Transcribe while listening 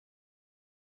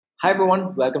Hi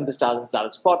everyone, welcome to Stars and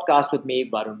Startups podcast with me,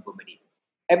 Varun Bumidi.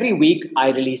 Every week, I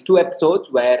release two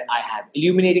episodes where I have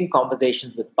illuminating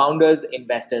conversations with founders,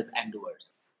 investors, and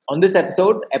doers. On this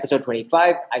episode, episode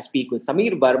 25, I speak with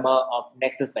Sameer Verma of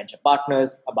Nexus Venture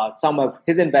Partners about some of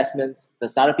his investments, the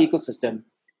startup ecosystem,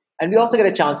 and we also get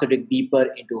a chance to dig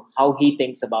deeper into how he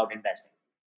thinks about investing.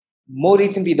 More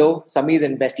recently, though, Sameer's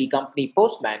investee company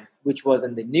Postman, which was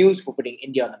in the news for putting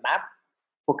India on the map,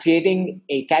 for creating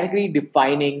a category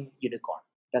defining unicorn.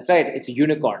 That's right, it's a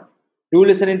unicorn. Do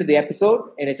listen into the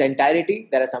episode in its entirety.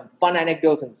 There are some fun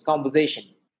anecdotes in this conversation.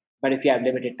 But if you have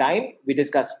limited time, we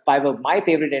discuss five of my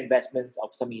favorite investments of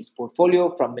Sameer's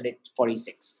portfolio from minute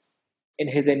 46. In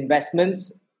his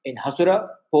investments in Hasura,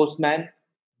 Postman,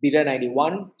 Bira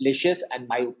 91, Licious, and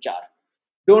My Upchar.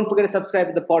 Don't forget to subscribe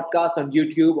to the podcast on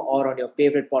YouTube or on your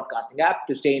favorite podcasting app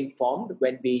to stay informed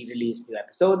when we release new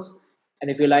episodes. And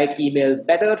if you like emails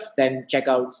better, then check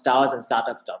out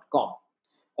starsandstartups.com.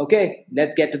 Okay,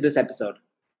 let's get to this episode.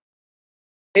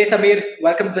 Hey Sameer,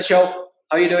 welcome to the show. How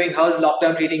are you doing? How's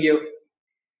lockdown treating you?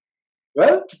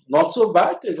 Well, not so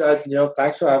bad.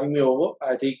 Thanks for having me over.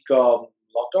 I think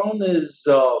lockdown is,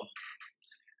 I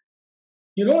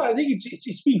think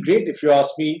it's been great. If you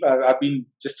ask me, I've been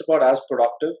just about as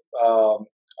productive. Uh,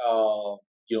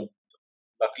 you know,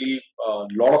 Luckily, a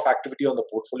lot of activity on the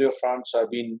portfolio front. So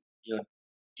I've been,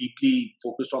 deeply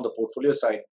focused on the portfolio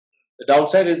side. The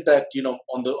downside is that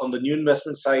on the new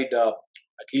investment side,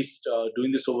 at least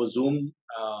doing this over Zoom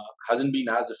hasn't been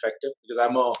as effective because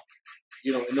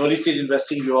in early stage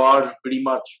investing, you are pretty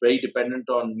much very dependent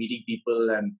on meeting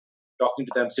people and talking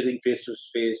to them, sitting face to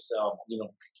face.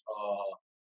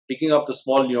 Picking up the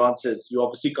small nuances. You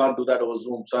obviously can't do that over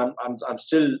Zoom. So I'm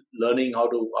still learning how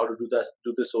to do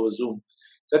this over Zoom.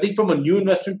 So I think from a new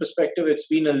investment perspective, it's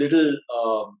been a little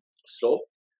slow.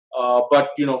 But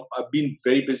I've been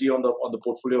very busy on the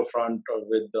portfolio front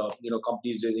with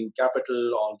companies raising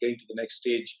capital or getting to the next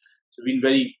stage. So we've been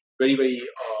very very very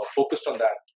focused on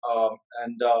that.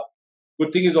 And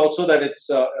good thing is also that it's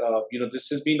this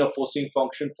has been a forcing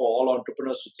function for all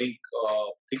entrepreneurs to think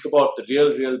about the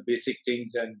real basic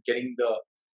things and getting the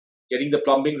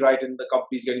plumbing right in the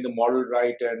companies, getting the model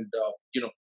right, and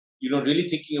really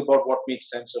thinking about what makes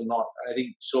sense or not. And I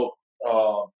think so.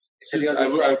 I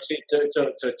would say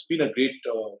it's been a great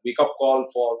wake up call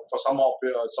for some of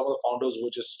the founders who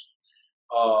just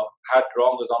had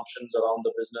wrong assumptions around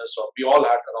the business, or we all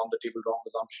had around the table wrong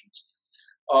assumptions.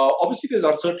 Obviously, there's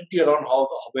uncertainty around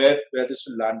where this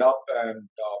will land up, and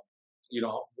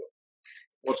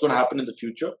what's going to happen in the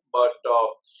future. But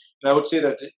I would say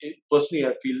that personally,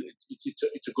 I feel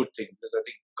it's a good thing because I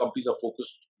think companies are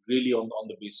focused really on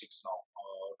the basics now,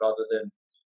 rather than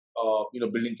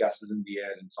building castles in the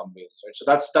air in some ways, right? So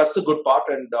that's the good part.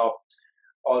 And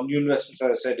new investments,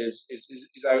 as I said, is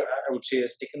I would say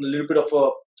has taken a little bit of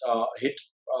a hit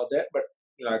there, but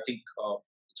I think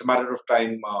it's a matter of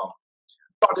time.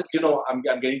 Part is I'm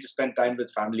getting to spend time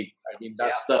with family. I mean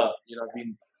that's I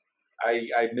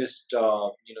missed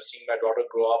seeing my daughter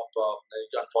grow up. I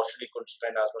unfortunately couldn't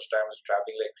spend as much time. I was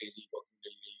traveling like crazy, working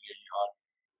really hard.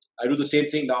 I do the same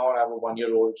thing now. I have a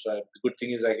 1-year-old, so the good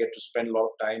thing is I get to spend a lot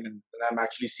of time, and I'm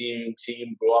actually seeing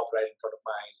him grow up right in front of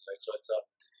my eyes. Right, so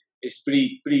it's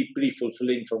pretty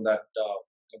fulfilling from that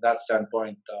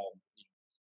standpoint.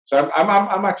 So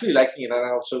I'm actually liking it, and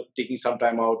I'm also taking some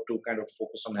time out to kind of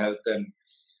focus on health and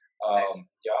Nice.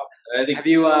 yeah. I think Have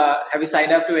you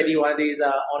signed up to any one of these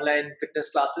online fitness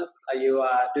classes? Are you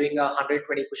doing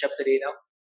 120 push-ups a day now?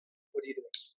 What do you do?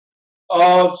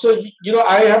 So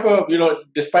I have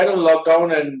despite the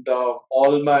lockdown and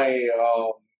all my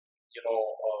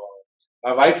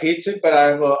my wife hates it, but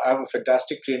I have a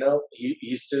fantastic trainer.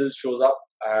 He still shows up,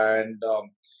 and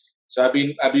so I've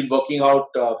been working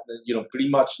out pretty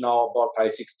much now about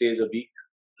 5-6 days a week.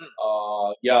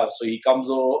 So he comes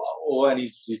over and he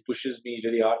pushes me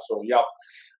really hard. So yeah,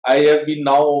 I have been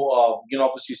now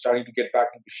obviously starting to get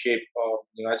back into shape.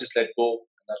 I just let go,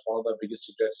 and that's one of the biggest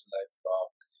regrets in life.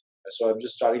 So I'm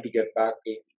just starting to get back,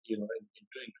 into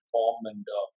form, and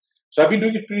so I've been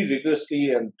doing it pretty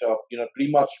rigorously, and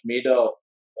pretty much made a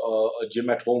gym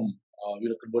at home.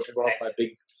 Converted one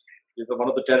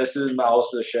of the terraces in my house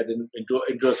with a shed into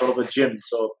a sort of a gym.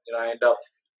 So I end up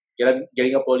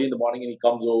getting up early in the morning, and he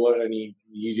comes over and he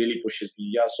really pushes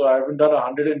me. Yeah, so I haven't done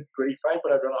 125,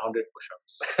 but I've done 100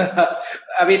 push-ups.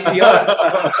 I mean,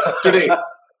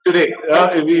 today,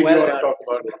 if we Well want to done. talk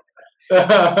about it.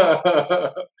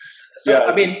 So, Yeah.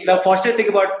 I mean, the fortunate thing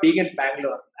about being in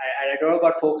Bangalore, I don't know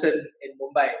about folks in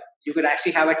Mumbai, you could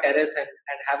actually have a terrace and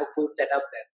have a full setup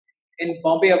there. In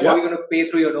Bombay, you're probably going to pay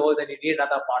through your nose and you need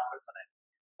another apartment for that.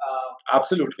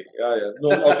 Absolutely. Yeah, yeah.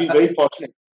 No, I've been very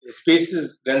fortunate. The space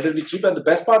is relatively cheap, and the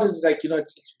best part is like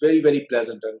it's very very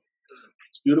pleasant and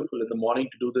it's beautiful in the morning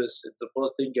to do this. It's the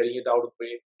first thing getting it out of the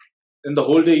way. In the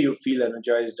whole day, you feel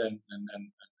energized and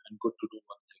good to do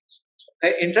one thing.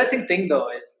 The interesting thing though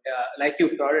is, like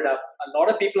you brought it up, a lot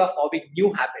of people are forming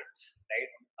new habits, right?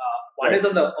 One Right. is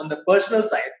on the personal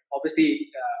side. Obviously,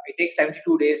 it takes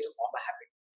 72 days to form a habit.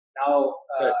 Now,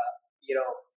 Right. you know,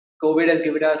 COVID has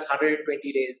given us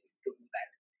 120 days to do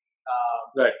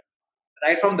that. Right.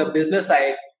 Right from the business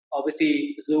side,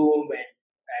 obviously Zoom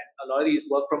and a lot of these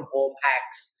work from home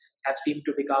hacks have seemed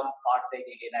to become part of their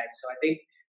daily life. So I think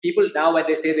people now, when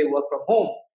they say they work from home,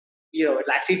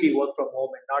 it'll actually be work from home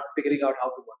and not figuring out how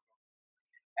to work.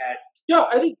 And Yeah,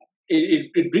 I think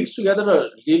it brings together a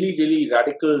really, really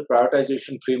radical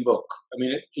prioritization framework. I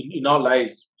mean, in our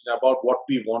lives, about what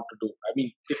we want to do. I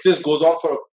mean, if this goes on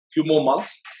for a few more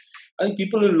months, I think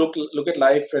people will look at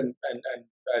life and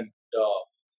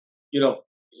you know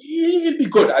it'll be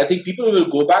good. I think people will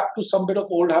go back to some bit of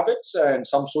old habits and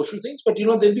some social things, but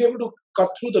they'll be able to cut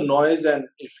through the noise. And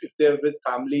if they're with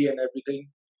family and everything,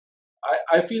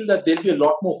 I feel that they'll be a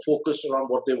lot more focused around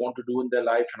what they want to do in their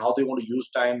life and how they want to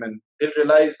use time. And they'll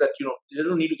realize that, they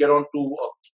don't need to get onto a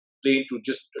plane to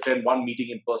just attend one meeting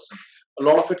in person. A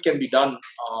lot of it can be done,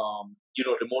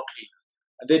 remotely.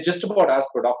 And they're just about as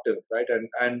productive, right?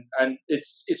 And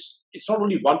it's not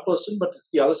only one person, but it's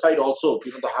the other side also.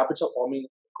 The habits are forming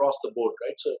across the board,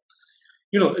 right?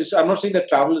 So I'm not saying that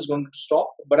travel is going to stop,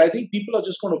 but I think people are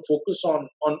just going to focus on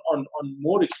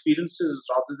more experiences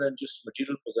rather than just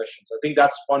material possessions. I think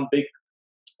that's one big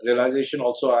realization.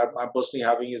 Also, I'm personally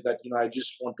having is that I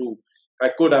just want to,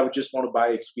 if I could, I would just want to buy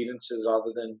experiences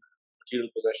rather than material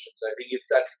possessions. I think it's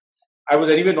that I was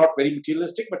anyway not very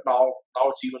materialistic, but now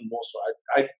it's even more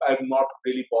so. I'm not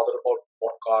really bothered about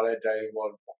what car I drive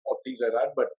or things like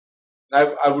that, but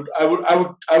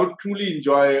I would truly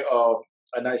enjoy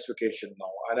a nice vacation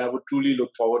now, and I would truly look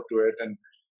forward to it. And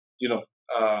you know,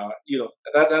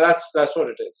 that's what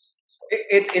it is. So,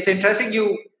 it's interesting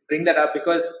you bring that up,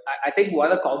 because I think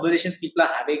one of the conversations people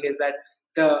are having is that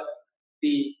the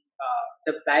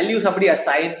the value somebody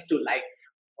assigns to life,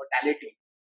 mortality,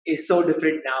 is so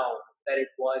different now than it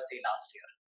was, say, last year,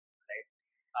 right?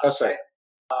 that's right.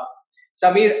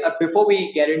 Sameer, before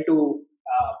we get into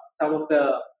some of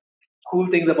the cool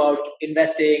things about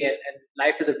investing and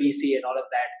life as a VC and all of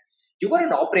that, you were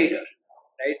an operator,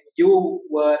 right? You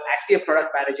were actually a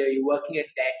product manager. You're working in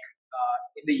tech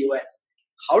in the US.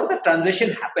 How did the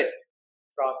transition happen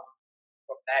from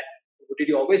that? Did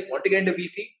you always want to get into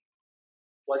VC?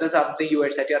 Was there something you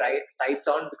had set your sights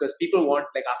on? Because people want,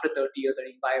 like, after 30 or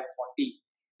 35 or 40,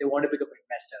 they want to become an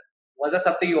investor. Was that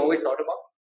something you always thought about?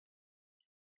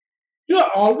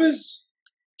 Always,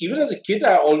 even as a kid,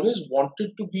 I always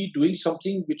wanted to be doing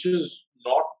something which is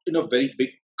not in a very big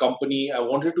company. I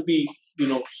wanted to be,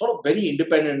 sort of very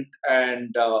independent,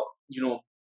 and I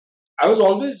was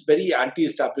always very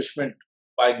anti-establishment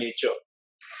by nature.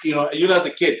 Even as a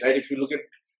kid, right? If you look at,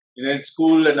 in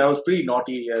school, and I was pretty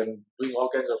naughty and doing all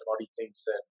kinds of naughty things,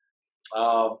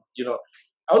 and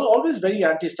I was always very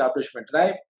anti-establishment,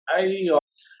 and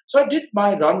so I did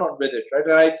my run on with it,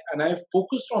 right? And I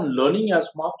focused on learning as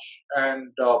much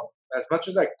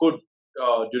as I could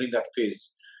during that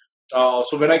phase.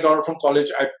 So when I got out from college,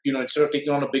 instead of taking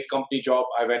on a big company job,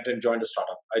 I went and joined a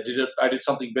startup. I did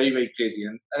something very, very crazy,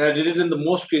 and I did it in the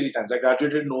most crazy times. I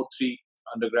graduated in '03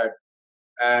 undergrad,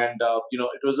 and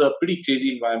it was a pretty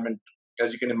crazy environment,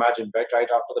 as you can imagine, right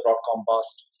after the dot-com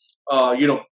bust.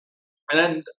 And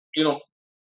then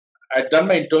I'd done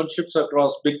my internships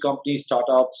across big companies,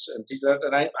 startups, and things like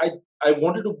that. And I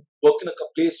wanted to work in a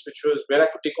place which was where I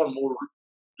could take on more,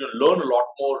 learn a lot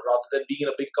more, rather than being in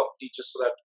a big company just so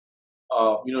that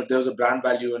there was a brand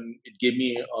value and it gave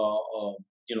me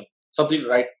something to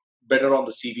write better on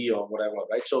the CV or whatever,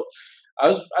 right? So I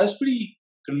was pretty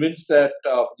convinced that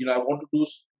I want to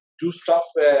do stuff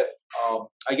where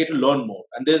I get to learn more,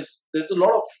 and there's a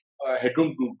lot of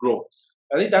headroom to grow.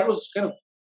 I think that was kind of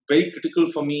very critical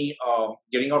for me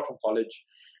getting out from college.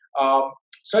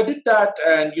 So I did that,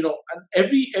 and and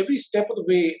every step of the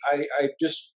way, I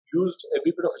just used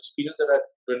every bit of experience that I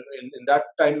been in that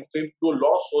time frame to do a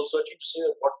lot of soul searching to say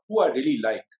what do I really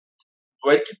like.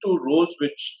 Went into roles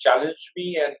which challenged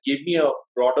me and gave me a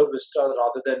broader vista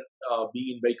rather than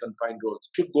being in very confined roles.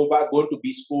 Should go into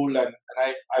B school, and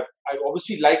I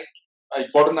obviously liked. I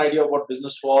got an idea of what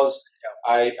business was.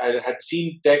 I had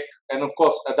seen tech, and of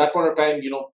course, at that point of time,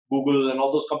 Google and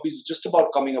all those companies were just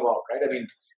about coming about, right? I mean,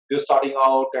 they're starting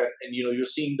out, and you're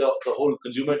seeing the whole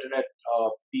consumer internet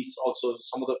piece also.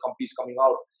 Some of the companies coming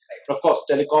out, But of course,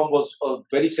 telecom was a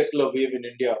very secular wave in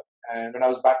India. And when I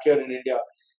was back here in India,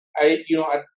 I'd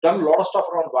done a lot of stuff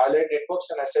around wireline networks,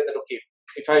 and I said that, okay,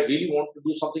 if I really want to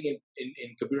do something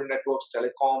in computer networks,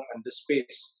 telecom, and this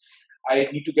space, I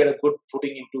need to get a good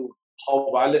footing into how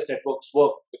wireless networks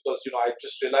work, because I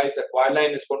just realized that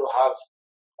wireline is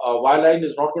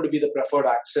not going to be the preferred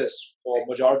access for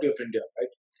majority of India, right?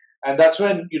 And that's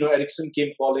when Ericsson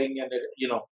came calling, and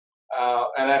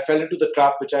and I fell into the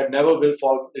trap, which I never will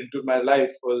fall into in my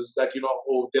life, was that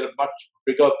they're a much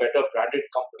bigger, better branded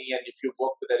company, and if you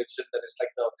work with Ericsson, then it's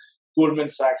like the Goldman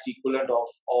Sachs equivalent of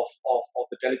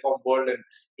the telecom world, and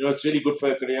it's really good for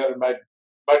your career. And my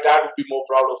dad would be more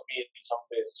proud of me in some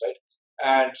ways, right?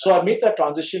 And so I made that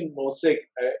transition mosaic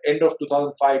end of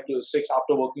 2005 to 6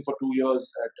 after working for 2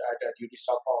 years at UT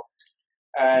Stockholm.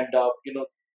 And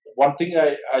one thing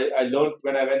I learned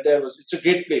when I went there was it's a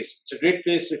great place. It's a great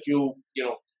place if you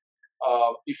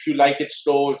like it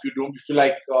slow, if you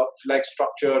like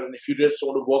structure, and if you just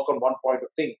want to work on one point of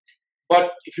thing.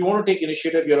 But if you want to take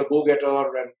initiative, you're a go-getter,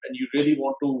 and you really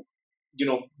want to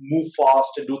move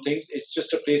fast and do things. It's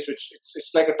just a place which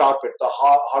it's like a tar pit. The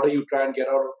harder you try and get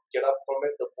up from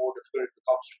it, the more difficult it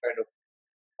becomes to kind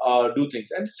of do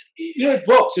things. And it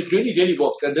works. It really, really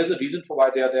works. And there's a reason for why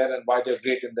they are there and why they're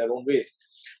great in their own ways.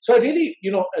 So I really,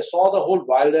 I saw the whole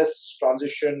wireless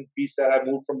transition piece that I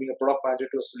moved from being a product manager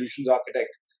to a solutions architect.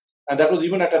 And that was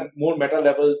even at a more meta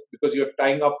level, because you're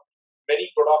tying up many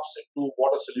products into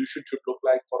what a solution should look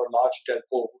like for a large telco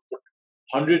who put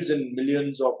hundreds and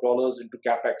millions of dollars into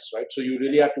capex, right? So you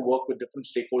really have to work with different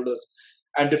stakeholders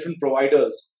and different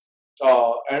providers,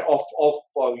 and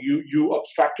you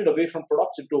abstracted away from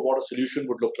products into what a solution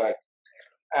would look like.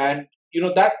 And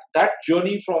that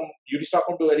journey from UT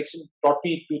Stockholm to Ericsson taught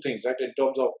me two things, right? In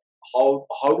terms of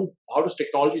how does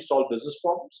technology solve business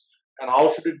problems, and how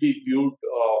should it be viewed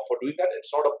for doing that?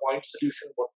 It's not a point solution.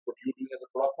 What you're doing as a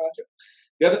product manager.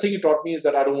 The other thing it taught me is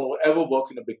that I don't want to ever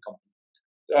work in a big company,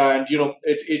 and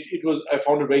I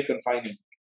found it very confining.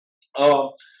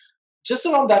 Just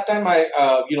around that time,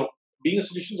 being a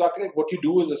solutions architect, what you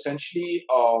do is essentially,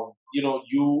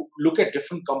 you look at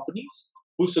different companies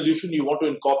whose solution you want to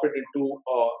incorporate into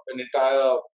an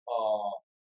entire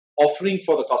offering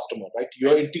for the customer, right?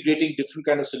 You're integrating different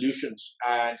kind of solutions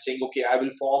and saying, okay, I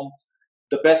will form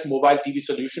the best mobile TV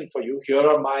solution for you. Here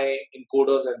are my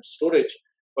encoders and storage,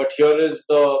 but here is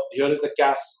the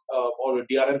CAS or a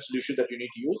DRM solution that you need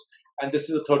to use, and this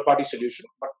is a third-party solution.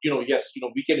 But yes,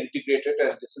 we can integrate it,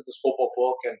 and this is the scope of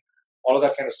work and all of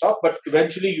that kind of stuff. But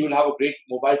eventually, you will have a great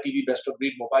mobile TV,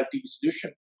 best-of-breed mobile TV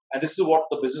solution, and this is what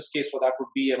the business case for that would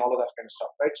be, and all of that kind of stuff,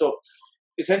 right? So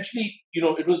essentially,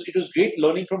 it was great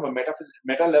learning from a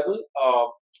meta level,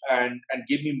 and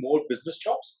gave me more business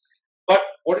chops. But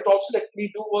what it also let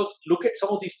me do was look at some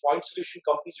of these point solution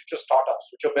companies, which are startups,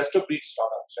 which are best of breed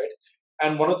startups, right?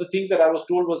 And one of the things that I was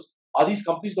told was, are these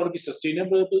companies going to be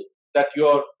sustainable, that you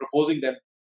are proposing them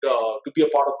to be a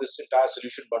part of this entire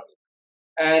solution bundle?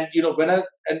 And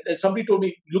and somebody told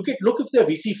me, look if they're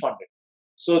VC funded.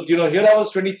 So here I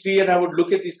was 23, and I would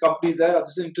look at these companies there.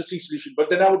 This is an interesting solution. But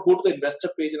then I would go to the investor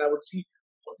page, and I would see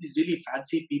all these really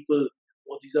fancy people.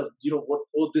 Oh, these are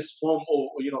this firm.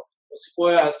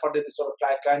 Sequoia has funded this, or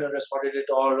Kleiner has funded it,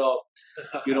 or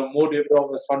Mo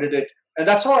Davidoff has funded it. And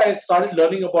that's how I started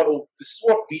learning about, this is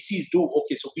what VCs do.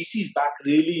 Okay, so VCs back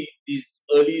really these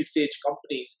early stage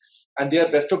companies, and they are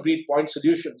best of breed point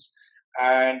solutions.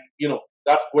 And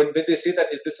that when they say that,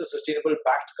 is this a sustainable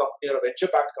backed company or a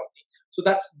venture backed company? So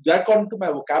that got into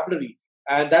my vocabulary,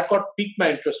 and that piqued my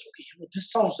interest. Okay, this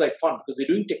sounds like fun, because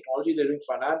they're doing technology, they're doing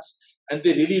finance, and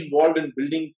they're really involved in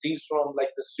building things from like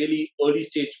this really early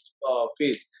stage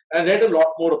phase. And I read a lot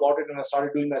more about it, and I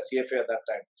started doing my CFA at that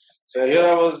time. So here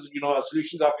I was, a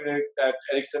solutions architect at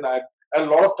Ericsson. I had a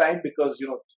lot of time, because the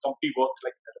company worked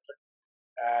like an elephant,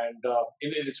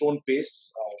 and in its own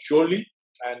pace, surely,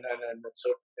 and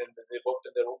they worked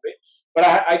in their own way. But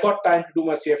I got time to do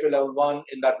my CFA level 1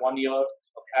 in that 1 year,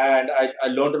 and I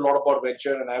learned a lot about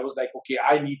venture, and I was like, okay,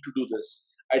 I need to do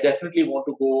this. I definitely want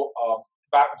to go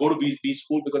to B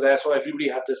school, because I saw everybody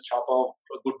had this chapa of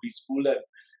a good B school, and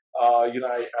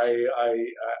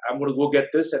I'm going to go get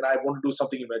this, and I want to do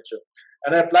something in venture.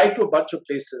 And I applied to a bunch of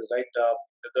places, right?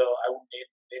 I won't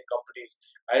name companies.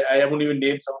 I won't even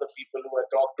name some of the people who I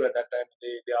talked to at that time.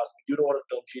 They asked me, what a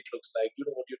term sheet looks like?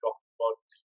 What you're talking about?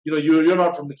 You're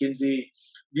not from McKinsey.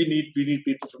 We need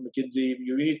people from McKinsey.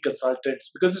 We need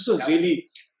consultants, because this was really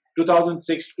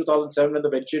 2006 to 2007 when the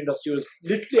venture industry was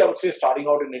literally, I would say, starting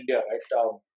out in India, right?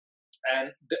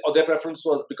 And their preference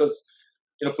was, because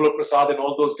Pulak Prasad and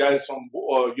all those guys from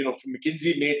from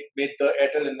McKinsey made the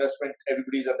Airtel investment.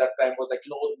 Everybody's at that time was like,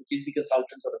 the McKinsey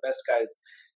consultants are the best guys.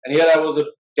 And here I was a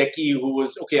techie who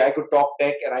was, okay, I could talk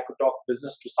tech and I could talk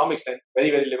business to some extent, very,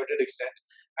 very limited extent.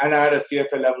 And I had a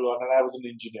CFA level one and I was an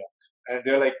engineer. And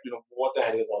they're like, what the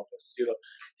hell is all this?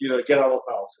 Get out of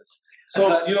my office.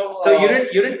 So, so you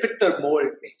didn't fit the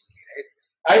mold, basically, right?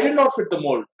 I did not fit the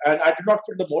mold, and I did not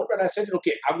fit the mold. And I said,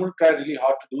 okay, I'm going to try really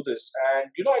hard to do this. And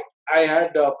I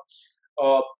had,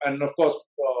 and of course,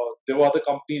 there were other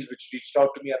companies which reached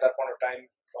out to me at that point of time.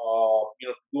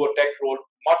 To do a tech role,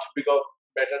 much bigger,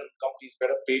 better companies,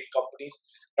 better paid companies.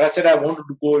 But I said I wanted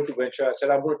to go into venture. I said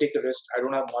I'm going to take a risk. I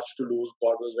don't have much to lose.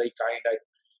 God was very kind. I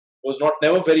was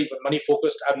never very money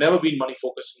focused. I've never been money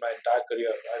focused in my entire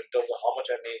career in terms of how much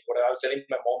I make. What I was telling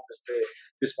my mom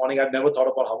this morning, I've never thought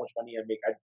about how much money I make.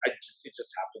 It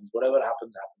just happens. Whatever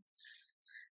happens, happens.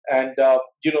 And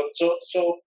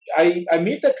so I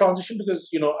made that transition because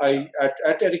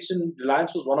at Ericsson,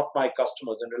 Reliance was one of my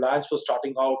customers, and Reliance was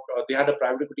starting out. They had a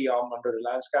private equity arm under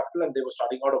Reliance Capital, and they were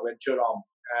starting out a venture arm.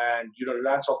 And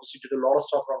Reliance obviously did a lot of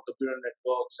stuff around computer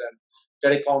networks and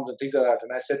telecoms and things like that.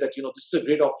 And I said that this is a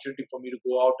great opportunity for me to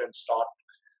go out and start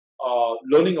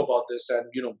learning about this. And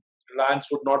Reliance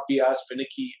would not be as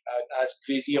finicky and as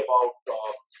crazy about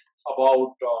whether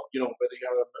you're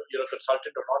a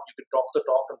consultant or not. You can talk the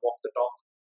talk and walk the talk.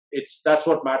 That's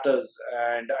what matters.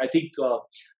 And I think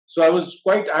so. I was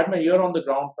quite had my ear on the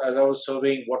ground as I was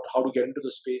surveying how to get into the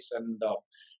space. And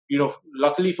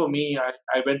luckily for me,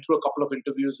 I went through a couple of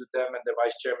interviews with them and the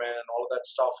vice chairman and all of that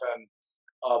stuff. And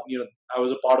I was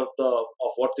a part of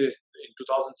what they in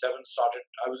 2007 started.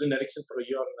 I was in Ericsson for a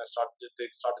year, and they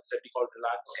started something called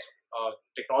Reliance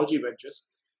Technology Ventures.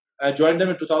 I joined them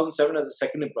in 2007 as a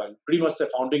second employee, pretty much the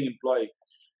founding employee.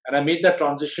 And I made that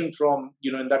transition from,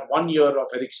 in that 1 year of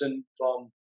Ericsson, from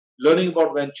learning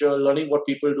about venture, learning what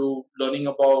people do, learning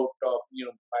about,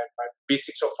 my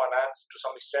basics of finance to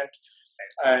some extent,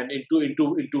 and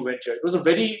into venture. It was a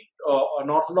very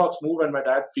unorthodox move, and my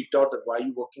dad freaked out that, why are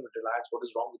you working with Reliance? What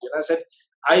is wrong with you? And I said,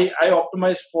 I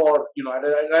optimized for,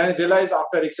 and I realized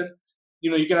after Ericsson,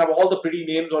 you can have all the pretty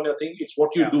names on your thing. It's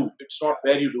what you do. It's not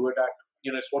where you do it at.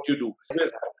 It's what you do.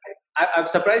 I'm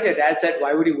surprised your dad said,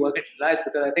 why would you work at Reliance?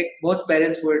 Because I think most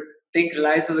parents would think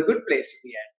Reliance is a good place to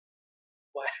be at.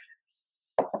 Why?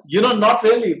 Not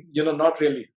really. Not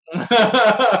really.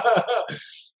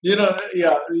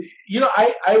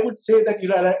 I would say that,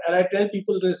 and I tell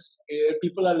people this,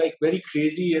 people are like very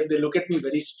crazy and they look at me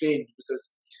very strange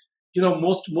because,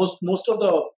 most of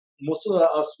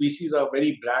our species are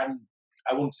very brand.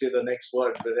 I won't say the next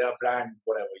word, but they are brand,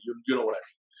 whatever, you know what I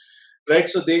mean. Right,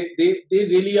 so they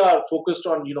really are focused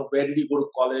on where did you go to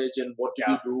college and what did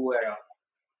you do and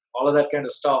all of that kind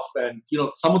of stuff. And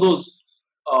some of those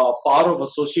power of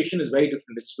association is very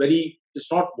different.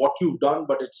 It's not what you've done,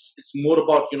 but it's more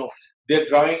about they're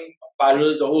drawing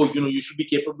parallels. You should be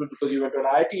capable because you went to an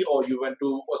IIT or you went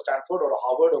to a Stanford or a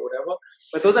Harvard or whatever.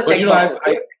 But those are checkboxes.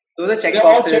 Those are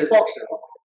checkboxes.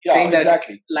 Yeah, saying that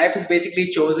exactly. Life is basically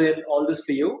chosen all this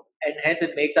for you, and hence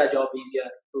it makes our job easier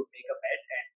to make a bet.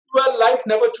 Well, life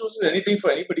never chooses anything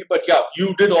for anybody, but yeah,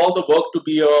 you did all the work to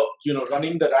be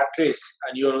running the rat race,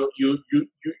 and you got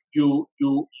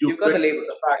the label.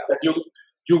 The fact that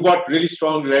you got really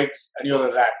strong legs and you're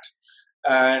a rat,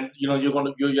 and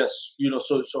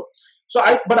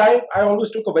I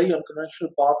always took a very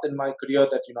unconventional path in my career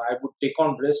that I would take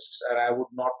on risks and I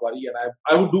would not worry and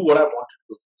I would do what I wanted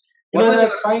to do.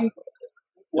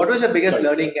 What was your biggest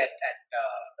learning at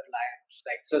Reliance?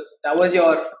 So that was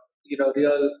your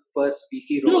real first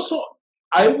VC role. So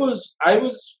I was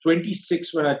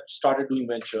 26 when I started doing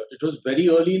venture. It was very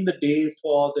early in the day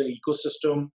for the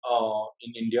ecosystem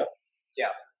in India.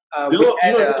 Yeah,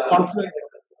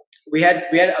 we had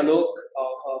Alok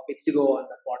Pixigo on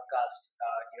the podcast.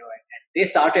 And they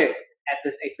started at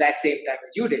this exact same time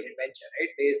as you did in venture, right?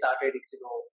 They started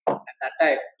Ixigo at that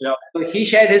time. Yeah. So he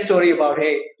shared his story about,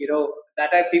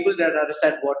 that time people didn't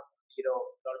understand what a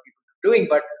lot of people were doing,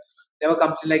 but there were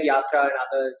companies like Yatra and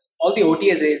others. All the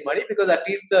OTAs raised money because at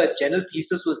least the general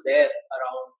thesis was there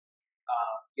around,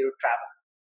 travel,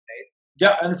 right?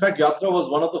 Yeah, and in fact, Yatra was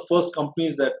one of the first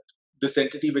companies that this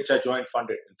entity which I joined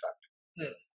funded. In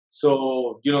fact,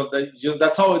 so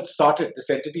that's how it started. This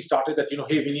entity started that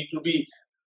hey, we need to be.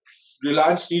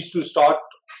 Reliance needs to start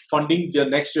funding the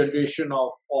next generation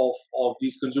of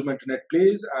these consumer internet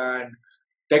plays and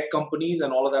tech companies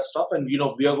and all of that stuff, and we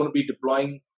are going to be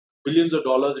deploying billions of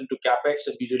dollars into capex,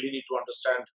 and we really need to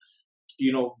understand,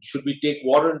 should we take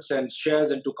warrants and shares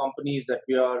into companies that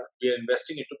we are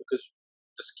investing into, because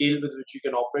the scale with which we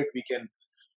can operate, we can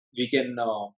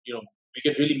we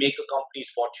can really make a company's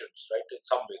fortunes, right? In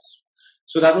some ways.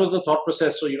 So that was the thought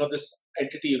process. So this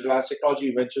entity, Reliance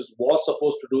Technology Ventures, was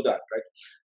supposed to do that, right?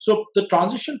 So the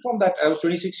transition from that, I was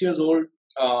 26 years old,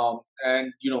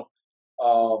 and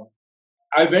um,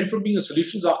 I went from being a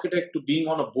solutions architect to being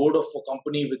on a board of a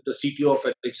company with the CTO of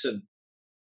Ericsson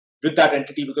with that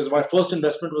entity, because my first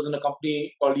investment was in a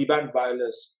company called eBand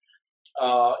Wireless,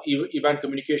 eBand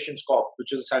Communications Corp,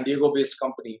 which is a San Diego-based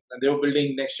company, and they were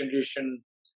building next generation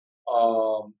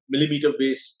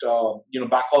millimeter-based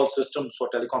backhaul systems for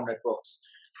telecom networks.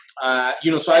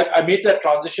 So I made that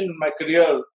transition in my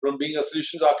career from being a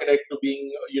solutions architect to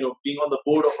being on the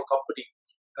board of a company.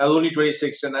 I was only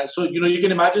 26, and so you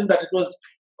can imagine that it was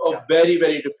a very,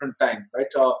 very different time,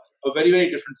 right? A very, very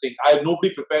different thing.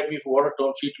 Nobody prepared me for what a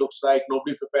term sheet looks like.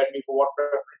 Nobody prepared me for what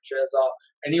preference shares are.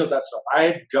 Any of that stuff. I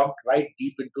had jumped right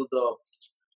deep into the.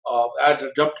 I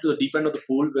had jumped to the deep end of the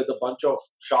pool with a bunch of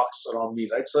sharks around me,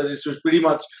 right? So this was pretty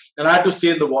much, and I had to stay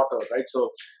in the water, right?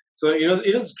 So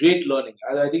it was great learning.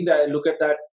 I think that I look at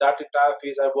that entire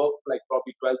phase. I worked like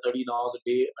probably 12, 13 hours a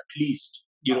day at least,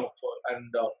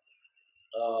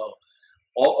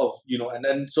 all of and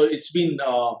then so it's been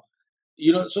so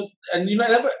and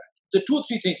the 2 or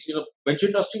 3 things. Venture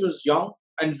industry was young,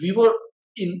 and we were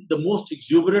in the most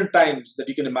exuberant times that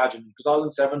you can imagine.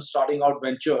 2007, starting out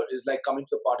venture is like coming to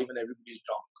the party when everybody's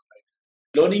drunk, right?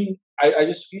 Learning, I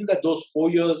just feel that those 4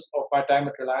 years of my time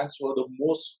at Reliance were the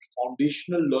most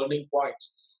foundational learning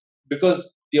points,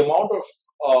 because the amount of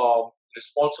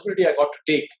responsibility I got to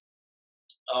take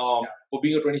for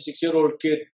being a 26-year-old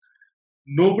kid.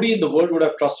 Nobody in the world would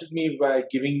have trusted me by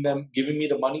giving me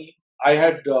the money. I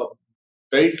had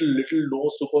very little, no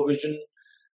supervision.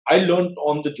 I learned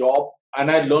on the job,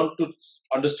 and I learned to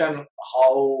understand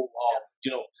how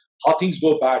how things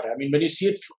go bad. I mean, when you see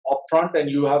it up front and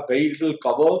you have very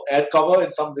little air cover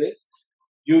in some ways,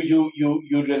 you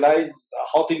realize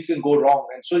how things can go wrong.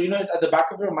 And so at the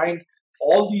back of your mind,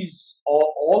 all these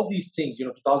things,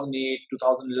 2008,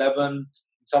 2011.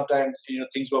 Sometimes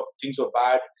things were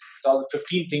bad.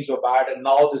 2015 things were bad, and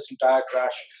now this entire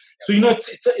crash. So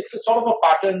it's a sort of a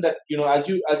pattern that as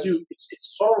you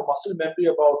it's sort of a muscle memory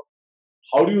about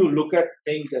how do you look at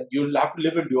things, and you'll have to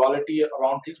live in duality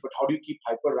around things. But how do you keep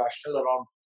hyper rational around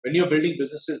when you're building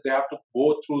businesses? They have to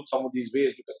go through some of these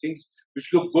ways, because things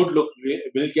which look good will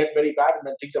get very bad, and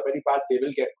when things are very bad, they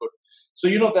will get good. So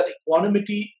that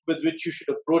equanimity with which you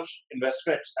should approach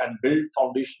investments and build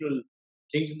foundational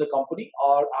things in the company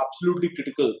are absolutely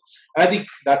critical. And I think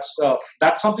that's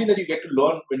something that you get to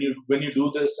learn when you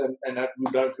do this, and if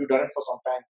you've done it for some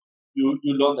time, you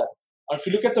learn that. And if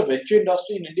you look at the venture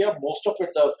industry in India, most of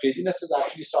it, the craziness has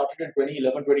actually started in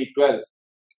 2011, 2012.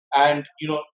 And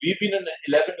we've been in an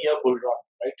 11-year bull run,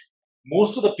 right?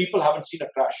 Most of the people haven't seen a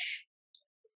crash.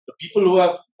 The people who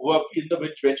are in the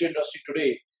venture industry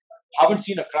today haven't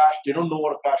seen a crash. They don't know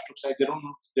what a crash looks like. They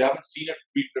haven't seen it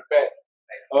be prepared.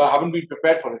 Haven't been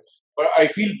prepared for it. But I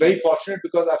feel very fortunate,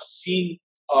 because I've seen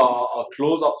a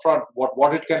close up front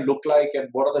what it can look like, and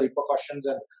what are the repercussions,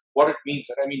 and what it means.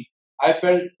 And I mean, I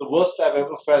felt the worst I've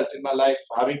ever felt in my life,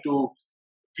 having to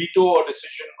veto a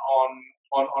decision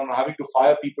on having to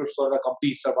fire people so that a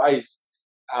company survives.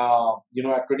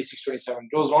 At 26, 27,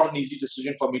 it was not an easy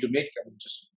decision for me to make. I mean,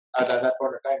 just at that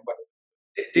point of time. But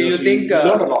do you think you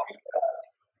learned a lot?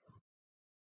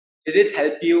 Did it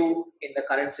help you in the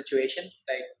current situation?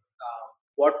 Like,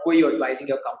 what were you advising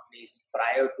your companies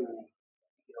prior to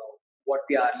what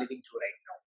we are living through right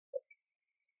now?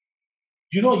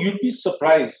 You'd be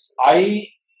surprised.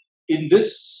 In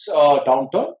this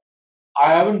downturn,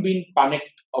 I haven't been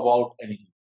panicked about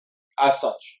anything as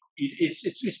such.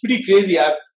 It's pretty crazy.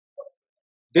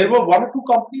 There were 1 or 2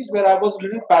 companies where I was a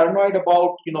little paranoid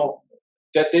about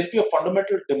that there'll be a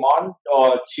fundamental demand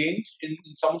change in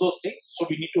some of those things. So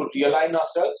we need to realign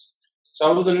ourselves. So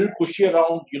I was a little pushy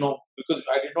around, because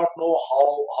I did not know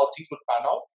how things would pan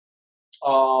out.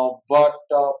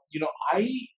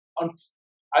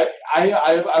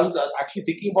 I was actually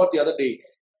thinking about the other day.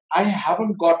 I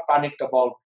haven't got panicked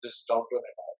about this downturn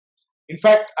at all. In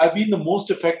fact, I've been the most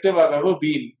effective I've ever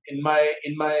been in my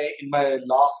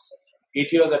last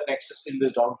 8 years at Nexus in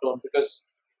this downturn, because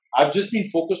I've just been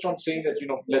focused on saying that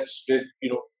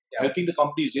helping the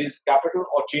companies raise capital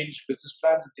or change business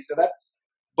plans and things like that.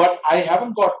 But I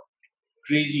haven't got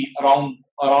crazy around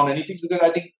anything, because I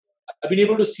think I've been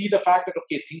able to see the fact that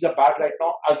things are bad right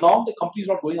now. As long as the company's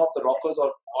not going off the rockers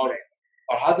or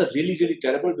has a really, really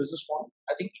terrible business model,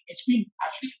 I think it's been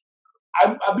actually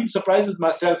I've been surprised with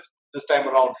myself this time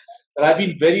around that I've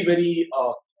been very, very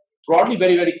broadly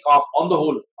very, very calm on the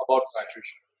whole about the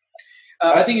situation.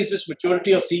 I think it's just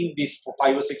maturity of seeing these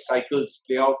 5 or 6 cycles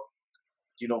play out.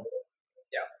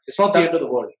 Yeah. It's not the end of the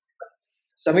world.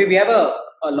 Sameer, we have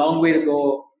a long way to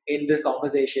go in this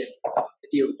conversation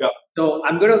with you. Yeah. So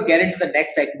I'm going to get into the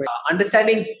next segment.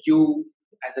 Understanding you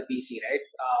as a VC, right?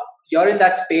 You're in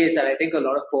that space, and I think a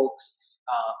lot of folks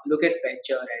look at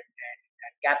venture and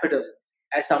capital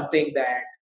as something that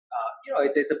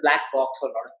it's a black box for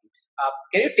a lot of people.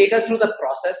 Can you take us through the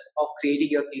process of creating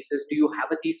your thesis? Do you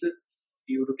have a thesis?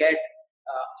 Do you look at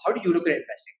how do you look at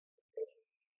investing?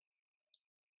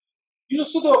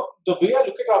 So the way I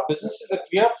look at our business is that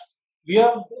we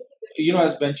have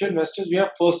as venture investors, we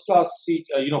have first class seat,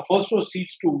 first row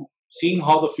seats to seeing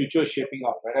how the future is shaping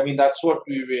up, right? I mean, that's what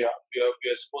we are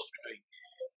supposed to be doing.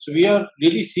 So we are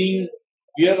really seeing,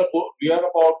 we are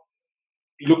about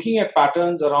looking at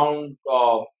patterns around,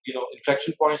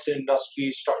 inflection points in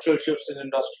industry, structural shifts in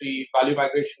industry, value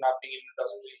migration happening in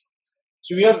industry.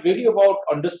 So we are really about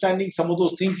understanding some of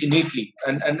those things innately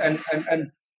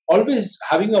and always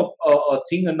having a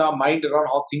thing in our mind around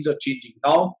how things are changing.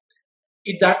 Now,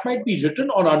 that might be written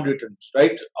or unwritten,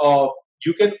 right?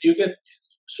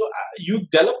 You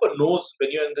develop a nose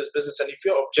when you're in this business, and if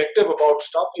you're objective about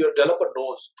stuff, you develop a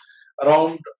nose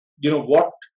around,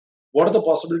 what are the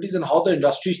possibilities and how the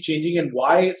industry is changing and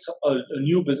why a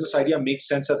new business idea makes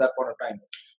sense at that point of time.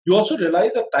 You also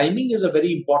realize that timing is a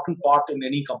very important part in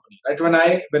any company, right?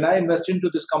 When I invested into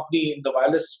this company in the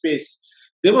wireless space,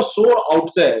 they were so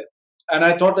out there, and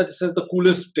I thought that this is the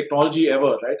coolest technology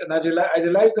ever, right? And I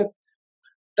realized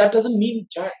that doesn't mean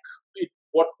jack.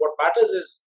 What matters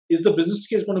is the business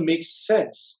case going to make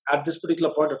sense at this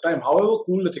particular point of time? However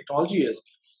cool the technology is,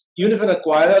 even if an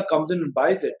acquirer comes in and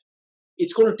buys it,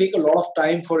 it's going to take a lot of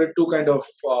time for it to kind of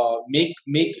make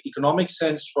economic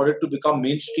sense, for it to become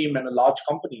mainstream and a large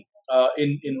company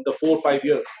in the 4 or 5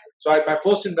 years. So my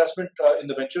first investment in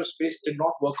the venture space did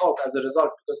not work out as a result,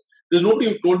 because there's nobody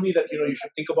who told me that you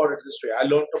should think about it this way. I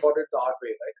learned about it the hard way,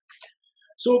 right?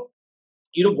 So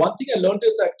one thing I learned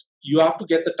is that you have to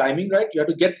get the timing right. You have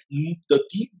to get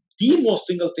the most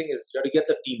single thing is you have to get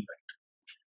the team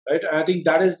right. And I think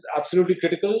that is absolutely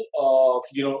critical. To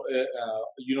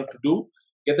do,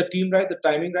 get the team right, the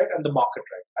timing right, and the market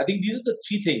right. I think these are the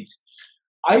three things.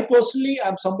 I personally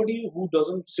am somebody who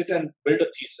doesn't sit and build a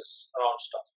thesis around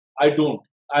stuff. I don't.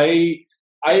 I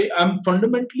am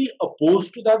fundamentally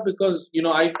opposed to that, because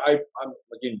I'm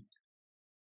again,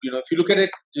 if you look at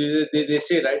it, they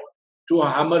say, right, to a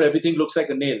hammer everything looks like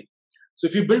a nail. So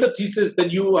if you build a thesis, then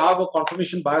you have a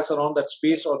confirmation bias around that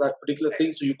space or that particular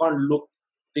thing, so you can't look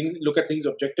at things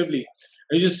objectively,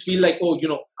 and you just feel like,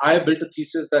 I built a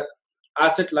thesis that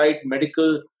asset light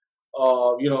medical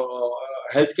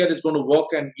healthcare is going to work,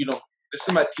 and this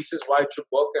is my thesis why it should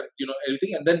work, and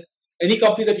everything. And then any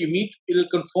company that you meet, it'll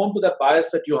conform to that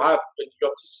bias that you have, and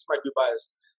your thesis might be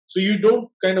biased. So you don't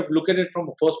kind of look at it from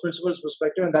a first principles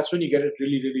perspective, and that's when you get it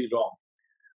really, really wrong.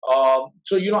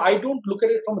 I don't look at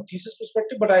it from a thesis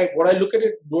perspective, but what I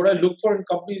look for in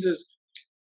companies is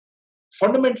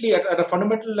fundamentally at a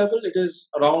fundamental level, it is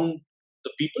around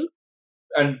the people,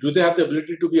 and do they have the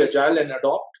ability to be agile and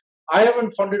adopt. I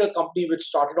haven't funded a company which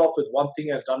started off with one thing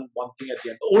and has done one thing at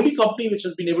the end. The only company which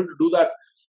has been able to do that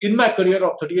in my career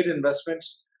of 38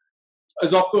 investments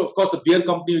is of course a beer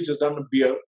company which has done a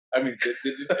beer. I mean,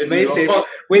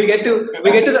 we'll get to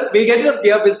the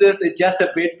beer business in just a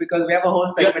bit, because we have a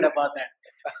whole segment about that.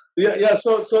 Yeah.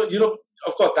 So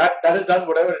of course that is done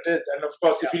whatever it is, and of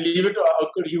course if you leave it to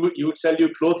Ankur, he would sell you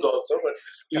clothes also. But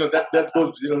that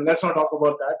goes. Let's not talk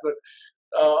about that.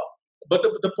 But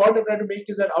the point I'm trying to make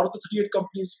is that out of the 38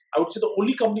 companies, I would say the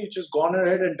only company which has gone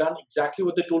ahead and done exactly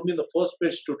what they told me in the first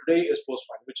pitch to today is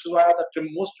Postman, which is why I have the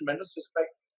most tremendous respect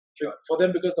for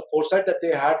them, because the foresight that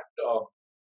they had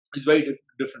is very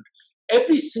different.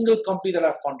 Every single company that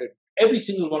I've funded, every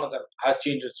single one of them has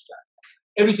changed its plan.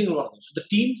 Every single one of them. So the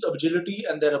team's agility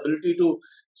and their ability to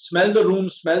smell the room,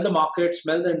 smell the market,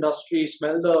 smell the industry,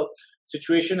 smell the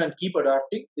situation, and keep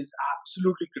adapting is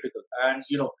absolutely critical. And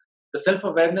the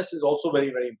self-awareness is also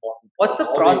very, very important. What's the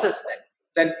process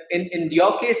then? Then in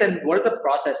your case, then what is the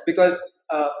process? Because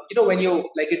when you,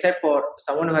 like you said, for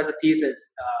someone who has a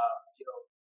thesis,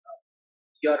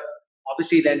 you're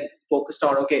obviously then focused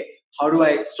on, okay, how do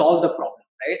I solve the problem,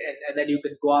 right? And then you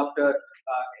can go after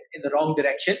in the wrong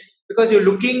direction, because you're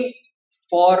looking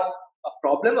for a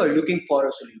problem or you're looking for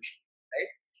a solution,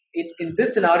 right? In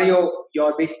this scenario,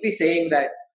 you're basically saying that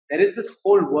there is this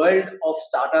whole world of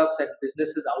startups and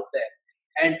businesses out there,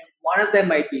 and one of them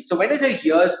might be. So when does your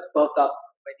ears perk up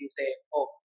when you say, oh,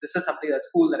 this is something that's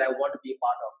cool that I want to be a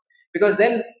part of? Because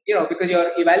then, because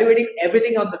you're evaluating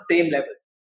everything on the same level.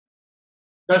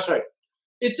 That's right.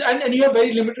 And you have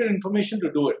very limited information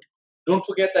to do it. don't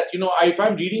forget that, if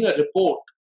I'm reading a report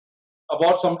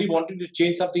about somebody wanting to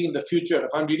change something in the future,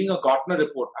 if I'm reading a Gartner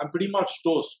report, I'm pretty much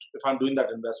toast if I'm doing that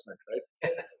investment, right?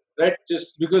 Right?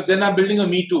 Just because then I'm building a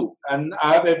Me Too, and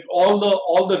I have all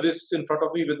the risks in front of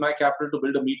me with my capital to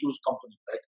build a Me Too's company,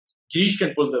 right? Girish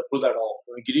can pull that off. I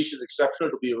mean, Girish is exceptional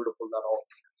to be able to pull that off.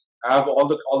 I have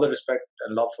all the respect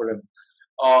and love for him.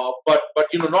 But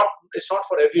not it's not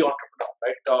for every entrepreneur,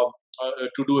 right?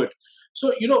 To do it.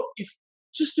 So if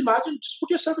just imagine, just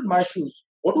put yourself in my shoes.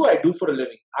 What do I do for a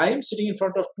living? I am sitting in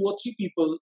front of 2 or 3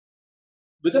 people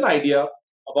with an idea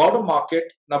about a market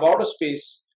and about a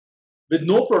space with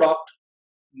no product,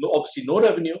 obviously no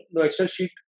revenue, no Excel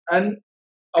sheet, and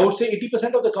I would say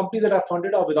 80% of the companies that are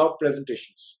funded are without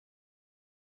presentations,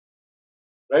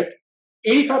 right?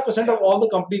 85% of all the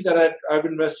companies that I've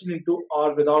invested into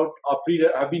have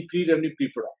been pre-revenue,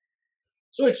 pre-product.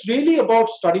 So it's really about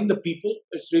studying the people.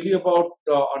 It's really about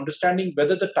understanding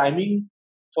whether the timing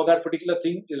for that particular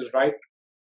thing is right.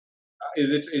 Is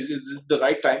it the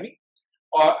right timing,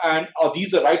 and are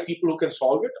these the right people who can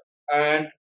solve it? And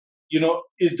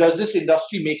does this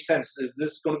industry make sense? Is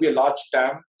this going to be a large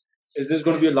TAM? Is this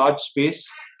going to be a large space?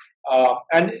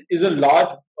 And is a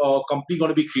large company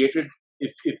going to be created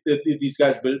if these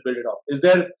guys build it up?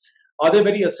 Are there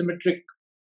very asymmetric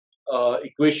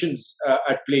equations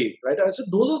at play, right? So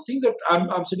those are things that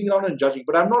I'm sitting around and judging.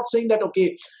 But I'm not saying that,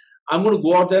 okay, I'm going to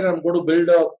go out there and I'm going to build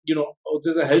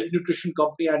there's a health nutrition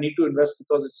company, I need to invest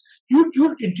because it's, you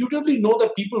intuitively know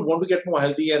that people want to get more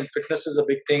healthy and fitness is a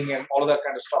big thing and all of that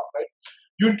kind of stuff, right?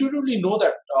 You intuitively know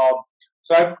that.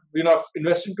 So I've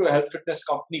invested into a health fitness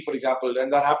company, for example,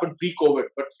 and that happened pre-COVID.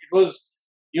 But it was,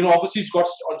 obviously it's got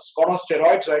on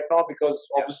steroids right now because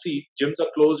obviously gyms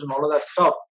are closed and all of that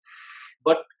stuff.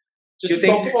 But just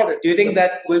talk about it. Do you think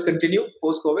that will continue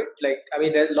post-COVID? Like, I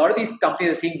mean, a lot of these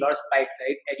companies are seeing a lot of spikes,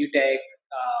 right? EduTech,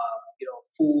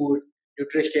 food,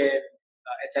 nutrition,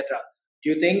 etc.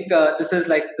 Do you think this is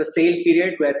like the sale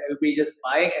period where everybody just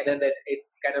buying and then that it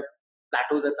kind of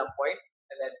plateaus at some point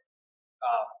and then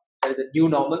there is a new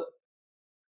normal?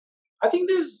 I think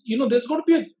there's going to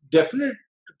be a definite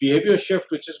behavior shift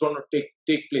which is going to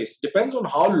take place. Depends on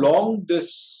how long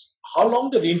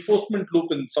the reinforcement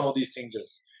loop in some of these things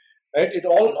is. Right, it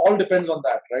all depends on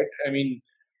that, right? I mean,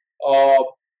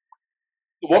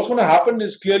 what's going to happen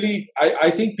is clearly, I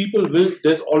think people will.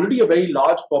 There's already a very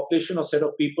large population or set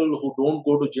of people who don't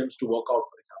go to gyms to work out,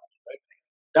 for example, right?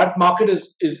 That market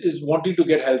is wanting to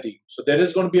get healthy, so there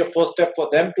is going to be a first step for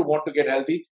them to want to get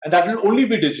healthy, and that will only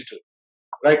be digital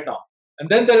right now. And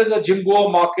then there is a gym goer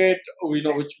market,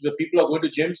 which the people are going to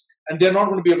gyms and they're not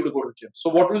going to be able to go to gyms.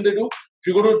 So what will they do? If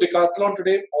you go to Decathlon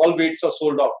today, all weights are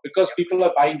sold out because people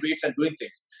are buying weights and doing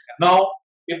things. Now,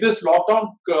 if this lockdown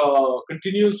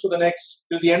continues till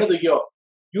the end of the year,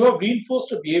 you have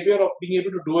reinforced a behavior of being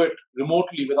able to do it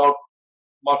remotely without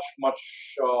much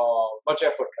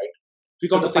effort, right?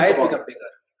 So the pie has become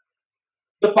bigger.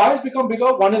 The pie has become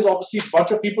bigger. One is obviously a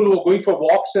bunch of people who are going for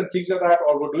walks and things like that,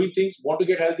 or who are doing things, want to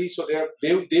get healthy. So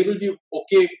they will be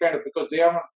okay, kind of, because they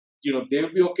are, they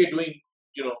will be okay doing,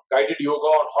 guided yoga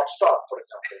on Hotstar, for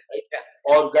example, right? Yeah.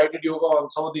 Or guided yoga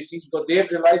on some of these things because they have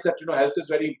realized that, health is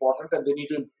very important and they need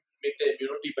to make their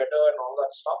immunity better and all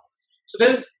that stuff. So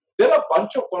there are a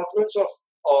bunch of confluence of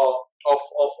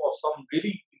some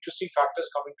really interesting factors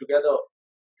coming together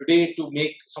today to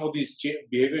make some of these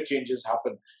behavior changes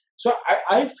happen. So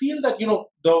I feel that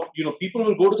people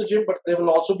will go to the gym, but they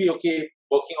will also be okay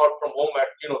working out from home.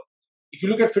 If you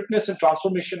look at fitness and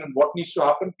transformation and what needs to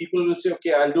happen, people will say,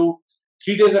 okay, I'll do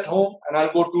 3 days at home and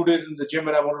I'll go 2 days in the gym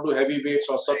and I want to do heavy weights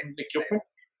or certain equipment.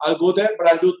 I'll go there, but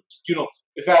I'll do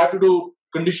if I have to do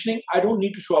conditioning, I don't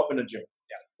need to show up in a gym,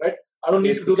 right? I don't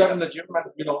need to do that in the gym,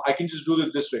 and I can just do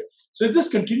it this way. So if this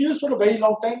continues for a very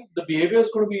long time, the behavior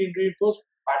is going to be reinforced,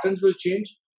 patterns will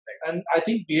change. And I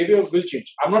think behavior will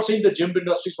change. I'm not saying the gym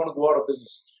industry is going to go out of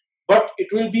business, but it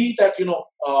will be that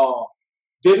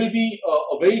there will be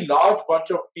a very large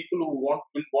bunch of people who will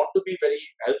want to be very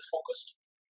health focused,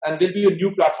 and there'll be a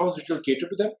new platforms which will cater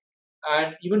to them,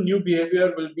 and even new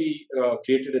behavior will be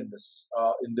created in this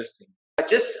thing.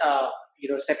 Just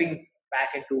stepping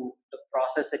back into the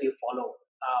process that you follow.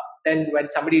 Then when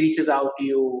somebody reaches out to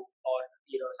you, or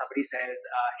somebody says,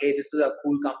 "Hey, this is a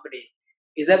cool company,"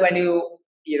 is that when you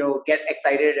get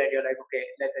excited and you're like, okay,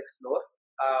 let's explore,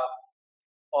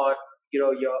 or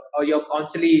you're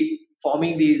constantly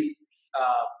forming these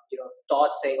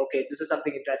thoughts saying, okay, this is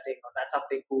something interesting or that's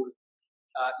something cool,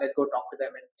 let's go talk to them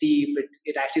and see if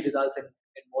it actually results in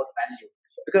more value?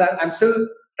 Because I'm still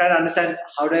trying to understand,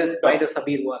 how does the mind of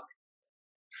Sameer work?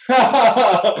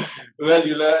 Well,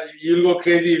 you'll go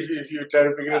crazy if you try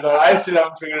to figure it out. I still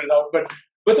haven't figured it out.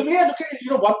 But the way I look at it,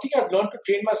 one thing I've learned to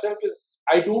train myself is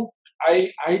I don't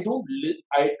try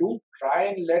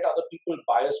and let other people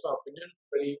bias my opinion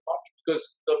very much, because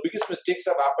the biggest mistakes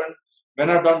have happened when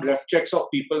I've done ref checks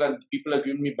of people and people have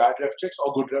given me bad ref checks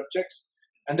or good ref checks,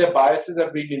 and their biases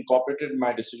have been incorporated in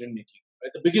my decision making.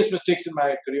 Right? The biggest mistakes in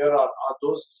my career are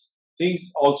those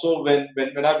things also when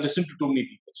I've listened to too many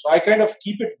people. So I kind of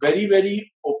keep it very,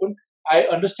 very open. I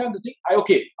understand the thing. I will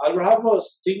have a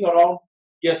thing around,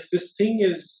 yes, the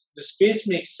space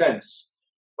makes sense.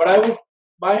 But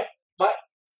my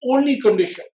only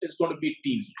condition is going to be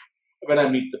team when I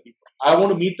meet the people. I want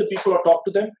to meet the people or talk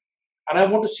to them, and I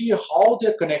want to see how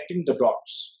they're connecting the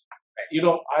dots.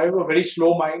 I have a very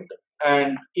slow mind,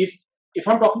 and if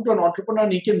I'm talking to an entrepreneur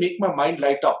and he can make my mind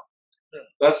light up,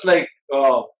 that's like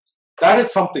that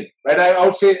is something, right? I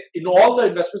would say in all the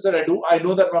investments that I do, I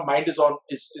know that my mind is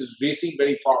racing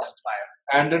very fast,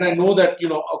 and then I know that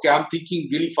okay, I'm thinking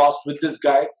really fast with this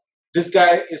guy. This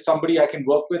guy is somebody I can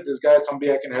work with. This guy is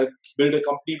somebody I can help build a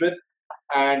company with,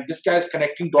 and this guy is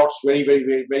connecting dots very, very,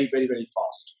 very, very, very, very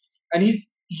fast. And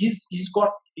he's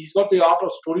got the art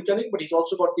of storytelling, but he's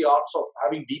also got the arts of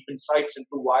having deep insights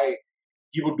into why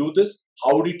he would do this.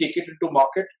 How would he take it into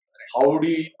market? How would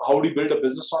he build a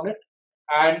business on it?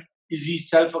 And is he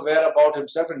self-aware about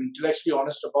himself and intellectually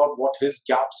honest about what his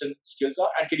gaps and skills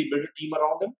are? And can he build a team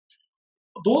around him?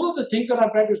 Those are the things that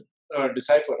I'm trying to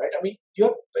decipher, right? I mean, you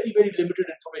have very, very limited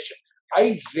information.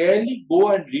 I rarely go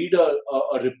and read a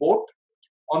report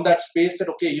on that space that,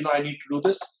 okay, I need to do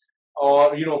this,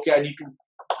 or, okay, I need to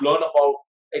learn about,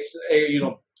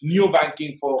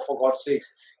 neo-banking for God's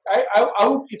sakes. I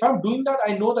would, if I'm doing that,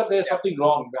 I know that there's something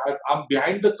wrong. I'm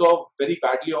behind the curve very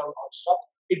badly on stuff.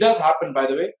 It does happen, by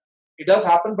the way. It does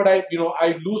happen, but I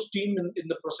lose steam in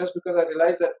the process because I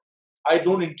realize that I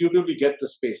don't intuitively get the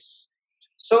space.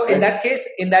 So in that case,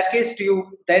 do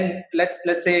you then let's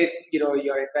say your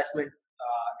investment in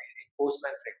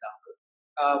Postman, for example,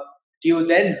 do you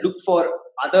then look for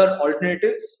other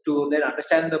alternatives to then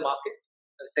understand the market?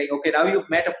 Saying, okay, now you've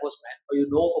met a Postman or you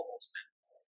know a Postman,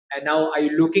 and now are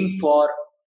you looking for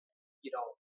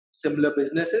similar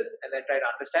businesses and then try to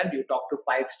understand? Do you talk to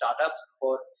 5 startups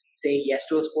before saying yes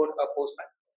to a Postman?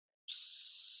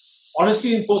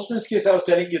 Honestly, in Postman's case, I was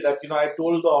telling you that I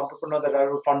told the entrepreneur that I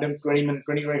would fund him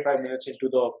 25 minutes into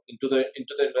the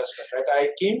investment. Right, I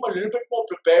came a little bit more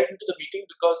prepared into the meeting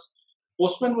because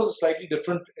Postman was a slightly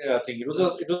different thing. It was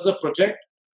a project.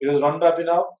 It was run by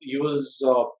Abhinav. He was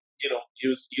he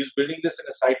was building this in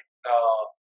a site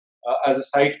as a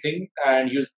side thing, and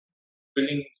he was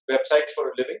building websites for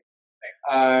a living.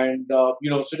 And so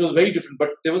it was very different.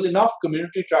 But there was enough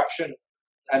community traction.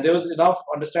 And there was enough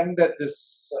understanding that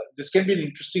this can be an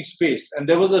interesting space, and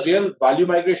there was a real value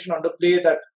migration underplay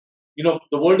that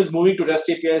the world is moving to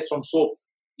REST APIs from SOAP.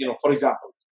 For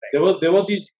example, there were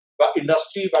these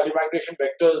industry value migration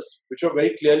vectors which were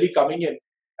very clearly coming in,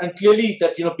 and clearly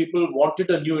that people wanted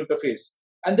a new interface.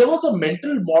 And there was a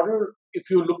mental model, if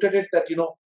you looked at it, that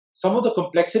some of the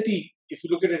complexity, if you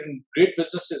look at it in great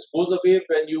businesses, goes away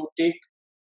when you take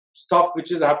stuff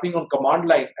which is happening on command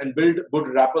line and build good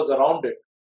wrappers around it.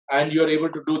 And you're able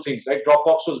to do things like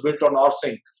Dropbox was built on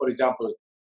rsync, for example.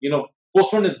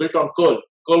 Postman is built on curl.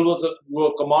 Curl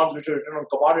were commands which are written on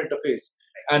command interface.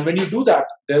 And when you do that,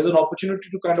 there's an opportunity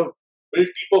to kind of build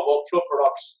deeper workflow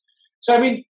products. So, I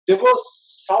mean, there was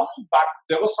some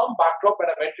backdrop when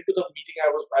I went into the meeting.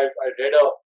 I read an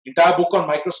entire book on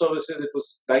microservices. It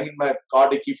was lying in my car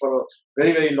dicky for a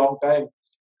very, very long time.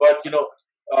 But,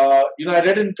 I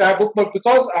read an entire book, but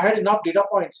because I had enough data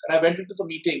points and I went into the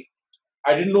meeting,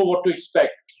 I didn't know what to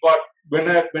expect. But when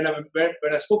I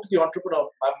spoke to the entrepreneur,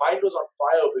 my mind was on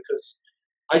fire because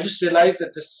I just realized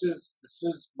that this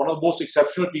is one of the most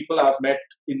exceptional people I've met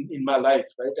in my life.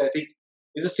 Right? I think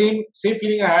it's the same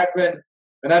feeling I had when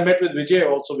I met with Vijay,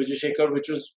 also Vijay Shekhar, which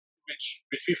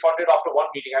we funded after one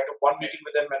meeting. I took one meeting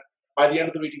with them, and by the end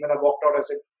of the meeting, when I walked out, I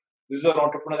said, "This is an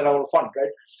entrepreneur that I want to fund."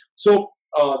 Right? So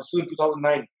this was in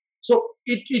 2009. So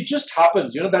it just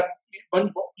happens, that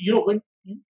when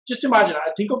just imagine,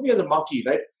 I think of me as a monkey,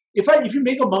 right? If you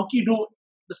make a monkey do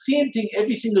the same thing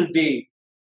every single day,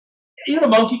 even a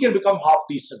monkey can become half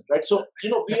decent, right? So,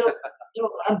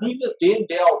 I'm doing this day in,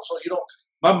 day out. So,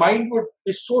 my mind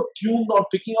is so tuned on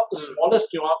picking up the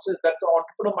smallest nuances that the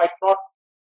entrepreneur might not,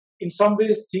 in some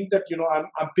ways, think that,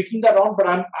 I'm picking that on, but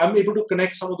I'm able to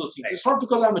connect some of those things. Right. It's not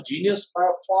because I'm a genius, by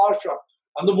a far shot.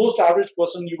 I'm the most average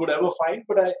person you would ever find,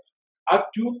 but I've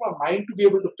tuned my mind to be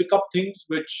able to pick up things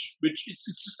which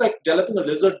it's just like developing a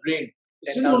lizard brain.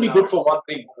 It's really only good for one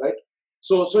thing, right?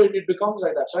 it becomes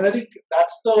like that. So, and I think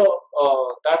that's the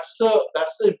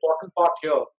important part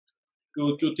here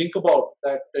to think about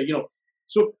that.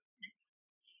 So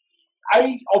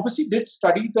I obviously did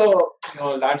study the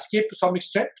landscape to some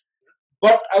extent,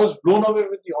 but I was blown away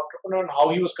with the entrepreneur and how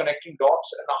he was connecting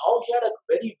dots and how he had a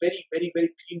very, very, very, very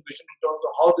clean vision in terms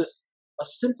of how a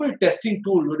simple testing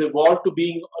tool would evolve to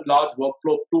being a large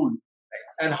workflow tool.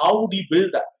 And how would he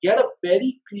build that? He had a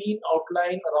very clean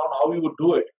outline around how he would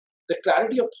do it. The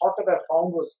clarity of thought that I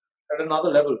found was at another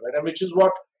level, right? And which is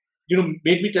what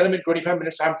made me tell him in 25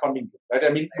 minutes, I'm funding you, right?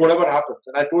 I mean, whatever happens.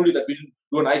 And I told you that we didn't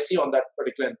do an IC on that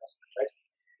particular investment, right?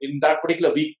 In that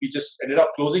particular week, we just ended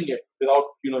up closing it without,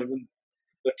 even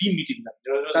the team meeting them.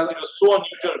 It was so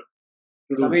unusual.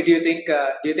 Sameer, do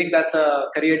you think that's a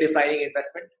career-defining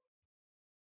investment?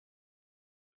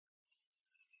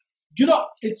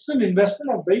 It's an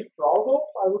investment I'm very proud of.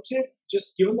 I would say,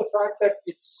 just given the fact that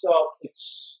it's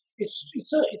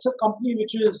a company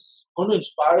which is going to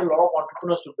inspire a lot of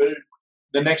entrepreneurs to build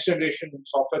the next generation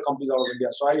software companies out of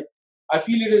India. So I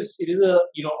feel it is a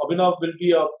Abhinav will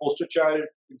be a poster child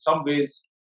in some ways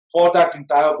for that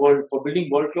entire world, for building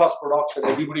world-class products that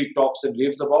everybody talks and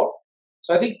raves about.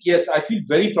 So I think, yes, I feel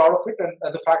very proud of it.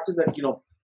 And the fact is that,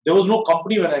 there was no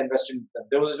company when I invested in them.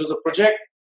 It was a project.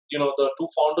 The two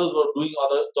founders were doing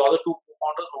the other two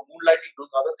founders were moonlighting, doing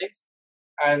other things.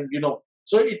 And,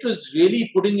 so it was really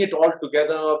putting it all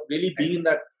together, really being in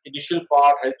that initial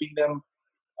part, helping them.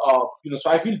 So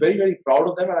I feel very, very proud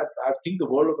of them. And I think the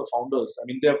world of the founders. I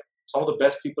mean, they're some of the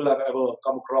best people I've ever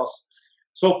come across.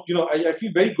 So, I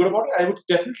feel very good about it. I would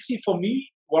definitely see, for me,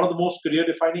 one of the most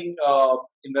career-defining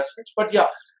investments. But yeah,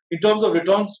 in terms of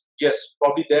returns, yes,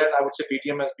 probably there. I would say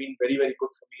Paytm has been very, very good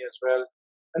for me as well.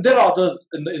 And there are others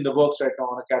in the works right now.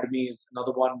 On Academy is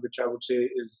another one which I would say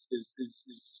is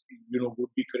would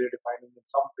be career-defining in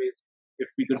some ways if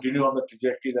we continue on the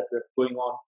trajectory that we're going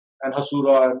on. And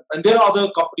Hasura and there are other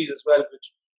companies as well,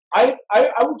 which I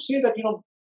would say that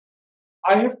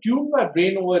I have tuned my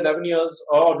brain over 11 years,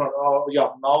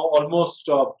 now almost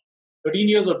 13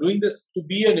 years of doing this to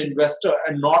be an investor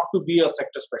and not to be a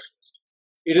sector specialist.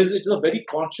 It is a very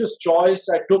conscious choice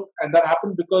I took, and that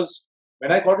happened because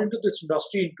when I got into this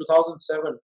industry in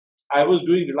 2007, I was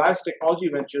doing Reliance Technology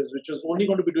Ventures, which was only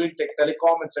going to be doing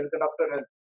telecom and semiconductor and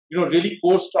really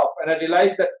core stuff. And I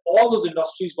realized that all those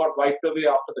industries got wiped away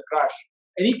after the crash.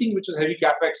 Anything which was heavy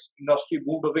capex industry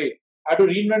moved away. I had to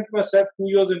reinvent myself 2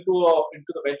 years into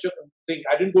the venture thing.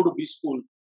 I didn't go to B school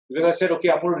because I said, okay,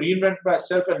 I'm going to reinvent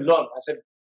myself and learn. I said,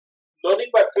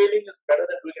 learning by failing is better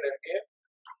than doing an MBA.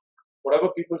 Whatever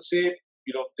people say,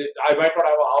 I might not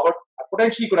have a Harvard. I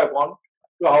potentially could have gone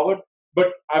to Harvard,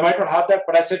 but I might not have that.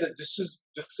 But I said that this is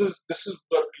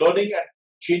learning and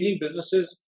changing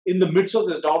businesses in the midst of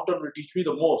this downturn will teach me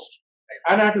the most.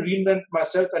 And I had to reinvent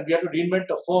myself, and we had to reinvent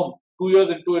a firm 2 years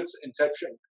into its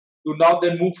inception to now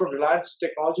then move from Reliance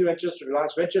Technology Ventures to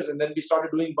Reliance Ventures, and then we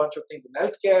started doing a bunch of things in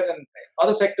healthcare and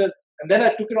other sectors. And then I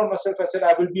took it on myself. I said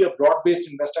I will be a broad-based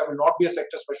investor. I will not be a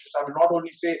sector specialist. I will not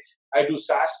only say I do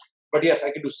SaaS, but yes, I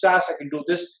can do SaaS. I can do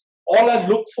this. All I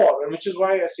look for, and which is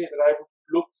why I say that I would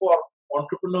look for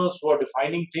entrepreneurs who are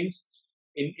defining things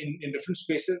in different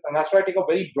spaces. And that's why I take a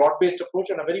very broad-based approach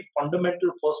and a very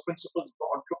fundamental first principles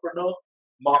entrepreneur,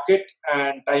 market,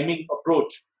 and timing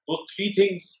approach. Those three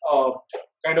things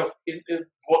kind of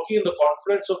working in the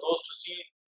confluence of those to see,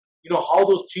 how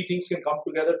those three things can come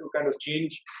together to kind of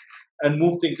change and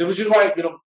move things. And which is why,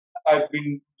 I've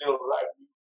been,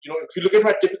 if you look at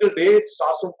my typical day, it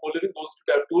starts from co-living, goes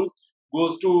to dev tools,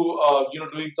 goes to,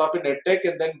 doing stuff in EdTech,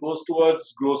 and then goes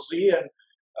towards grocery and,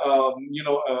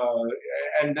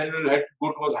 and then it'll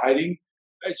go towards hiring.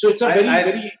 So it's a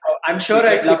very. I'm sure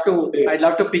I'd love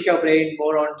to pick your brain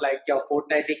more on like your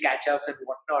fortnightly catch-ups and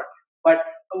whatnot. But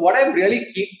what I'm really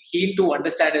keen to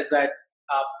understand is that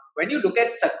when you look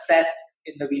at success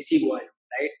in the VC world,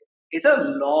 right? It's a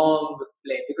long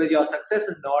play because your success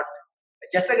is not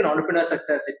just like an entrepreneur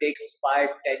success. It takes 5-10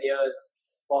 years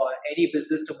for any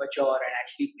business to mature and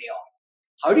actually pay off.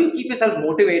 How do you keep yourself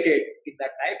motivated in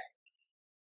that time?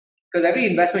 Because every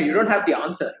investment, you don't have the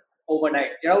answer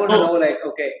overnight. You're not going to know, like,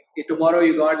 okay, if tomorrow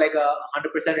you got like 100%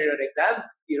 in your exam,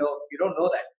 you don't know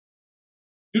that.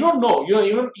 You don't know.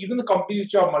 Even the companies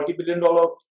which are multi-billion-dollar,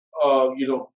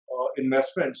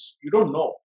 investments, you don't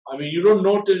know. I mean, you don't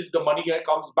know till the money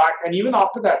comes back. And even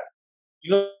after that,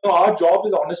 our job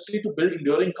is honestly to build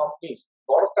enduring companies.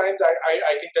 A lot of times,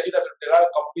 I can tell you that there are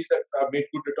companies that have made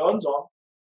good returns on,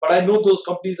 but I know those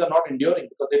companies are not enduring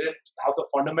because they didn't have the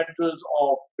fundamentals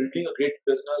of building a great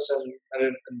business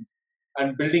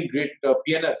and building great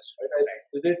P&Ls.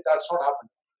 Right? That's not happened.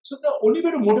 So the only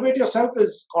way to motivate yourself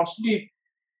is constantly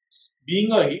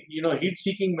being a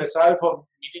heat-seeking missile for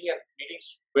meeting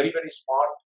very very smart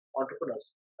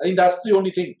entrepreneurs. I think that's the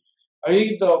only thing. I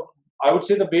think I would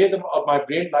say the way my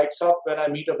brain lights up when I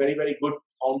meet a very very good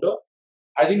founder.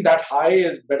 I think that high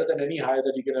is better than any high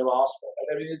that you can ever ask for.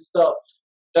 Right? I mean, it's the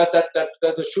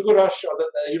sugar rush or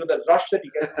the rush that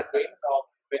you get in the brain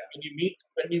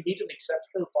when you meet an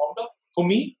exceptional founder. For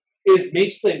me, is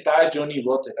makes the entire journey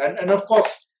worth it. And of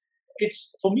course,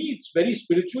 it's for me it's very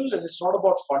spiritual and it's not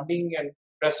about funding and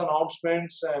press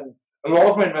announcements, and a lot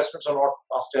of my investments are not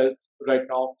stealth right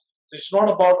now. So it's not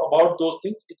about those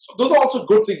things. Those are also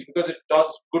good things because it does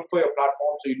good for your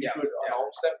platform, so you need to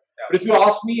announce them. But if you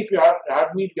ask me, if you had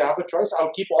me to have a choice, I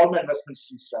would keep all my investments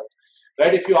in stealth.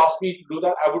 Right? If you ask me to do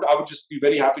that, I would just be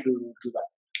very happy to do that.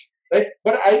 Right?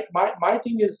 But my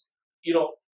thing is,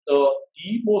 the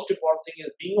most important thing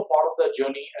is being a part of the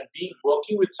journey and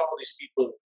working with some of these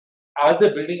people as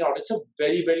they're building out. It's a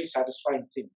very very satisfying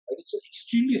thing. Right? It's an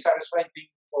extremely satisfying thing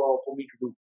for me to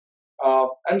do.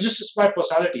 And just it's my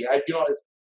personality. If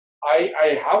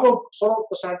I have a sort of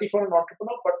personality for an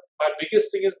entrepreneur, but my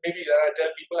biggest thing is maybe that I tell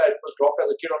people I was dropped as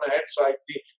a kid on a head, so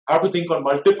I have to think on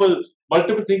multiple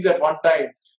things at one time.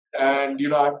 And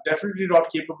I'm definitely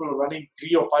not capable of running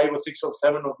 3 or 5 or 6 or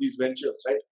 7 of these ventures,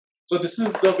 right? So this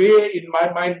is the way in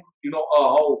my mind,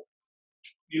 how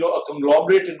a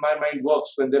conglomerate in my mind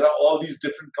works when there are all these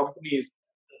different companies,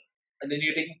 and then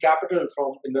you're taking capital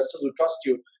from investors who trust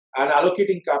you and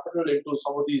allocating capital into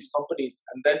some of these companies,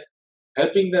 and then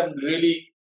helping them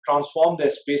really transform their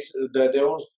space, their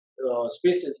own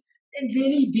spaces, and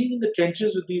really being in the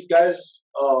trenches with these guys,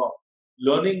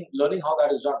 learning how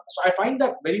that is done. So I find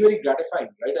that very very gratifying,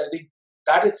 right? I think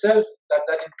that itself, that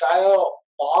entire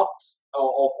path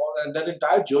and that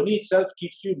entire journey itself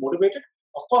keeps you motivated.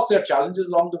 Of course, there are challenges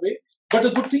along the way, but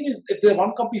the good thing is, if there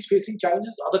one company is facing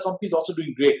challenges, other companies also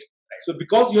doing great. Right? So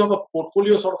because you have a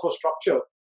portfolio sort of a structure,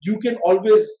 you can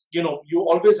always, you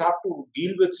always have to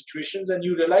deal with situations, and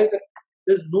you realize that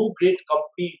there's no great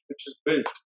company which is built,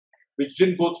 which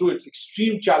didn't go through its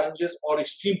extreme challenges or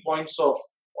extreme points of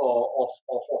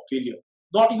failure.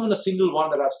 Not even a single one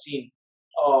that I've seen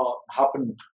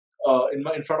happen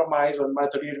in front of my eyes, or in my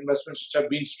 38 investments, which have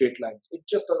been straight lines. It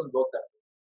just doesn't work that way.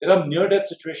 There are near-death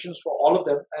situations for all of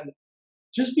them, and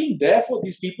just being there for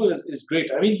these people is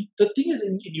great. I mean, the thing is,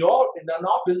 in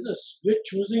our business, we're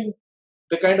choosing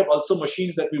the kind of ulcer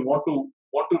machines that we want to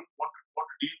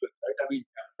deal with, right? I mean,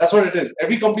 that's what it is.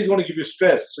 Every company is going to give you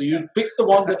stress, so you pick the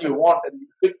ones that you want, and you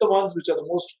pick the ones which are the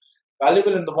most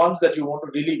valuable and the ones that you want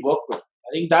to really work with.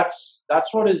 I think that's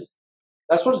what is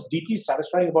deeply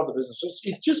satisfying about the business. So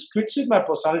it just fits with my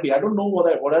personality. I don't know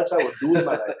what else I would do in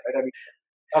my life, right? I mean,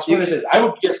 that's what it is. I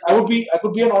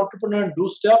could be an entrepreneur and do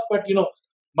stuff, but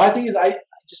my thing is, I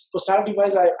just personality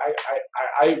wise,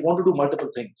 I want to do multiple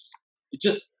things. It's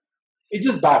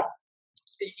just bad.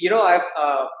 I've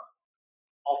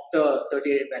of the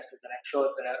 38 investments, and I'm sure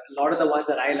there are a lot of the ones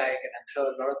that I like, and I'm sure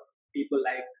a lot of people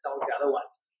like some of the other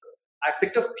ones. I've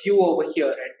picked a few over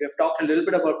here, and we've talked a little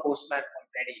bit about Postman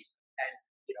already. And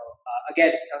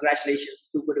again, congratulations,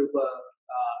 super duper.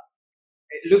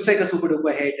 It looks like a super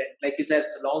duper hit, and like you said,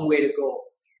 it's a long way to go.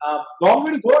 Long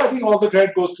way to go. I think all the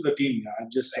credit goes to the team. I'm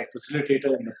just a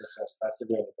facilitator in the process. That's the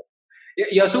way I look at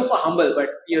it. You're super humble, but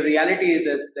your reality is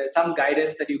there's some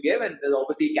guidance that you give, and there's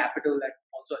obviously capital that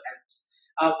also helps.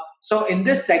 So in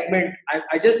this segment,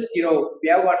 I just, we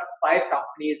have about 5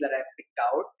 companies that I've picked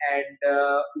out,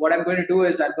 and what I'm going to do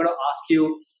is I'm going to ask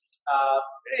you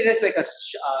just like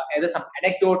either some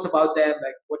anecdotes about them,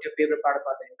 like what's your favorite part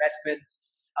about the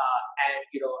investments,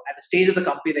 and at the stage of the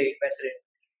company they invested in,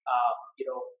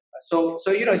 so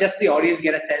just the audience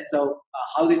get a sense of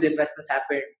how these investments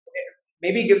happen.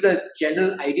 Maybe gives a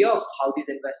general idea of how these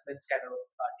investments kind of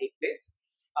take place.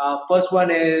 First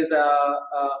one is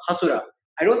Hasura.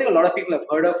 I don't think a lot of people have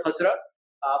heard of Hasura,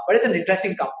 but it's an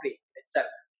interesting company itself.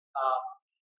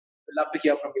 We'd love to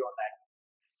hear from you on that.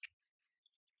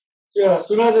 So yeah,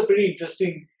 Hasura is a pretty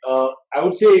interesting. I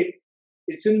would say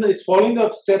it's following the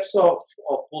steps of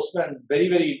Postman. Very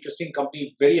very interesting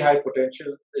company. Very high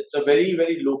potential. It's a very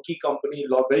very low key company.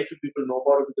 Very few people know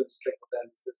about it because it's like, what the hell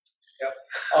is this?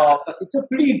 Yeah. It's a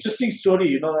pretty interesting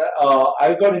story.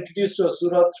 I got introduced to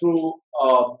Hasura through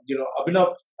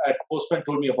Abhinav at Postman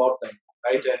told me about them,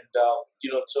 right?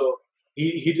 And so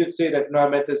he did say that I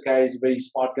met this guy. He's a very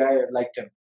smart guy. I liked him.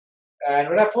 And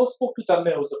when I first spoke to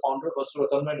Tanmay, who was the founder of Hasura,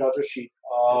 Tanmay and Rajoshi,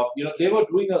 they were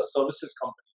doing a services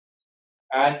company,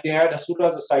 and they had Hasura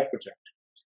as a side project.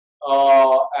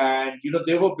 And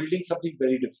they were building something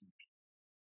very different.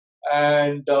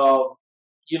 And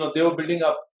they were building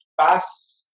a PaaS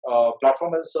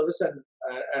platform as a service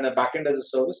and a backend as a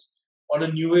service on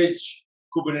a new age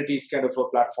Kubernetes kind of a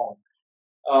platform.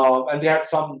 And they had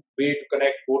some way to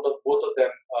connect both of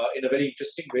them in a very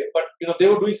interesting way. But they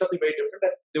were doing something very different.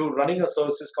 And they were running a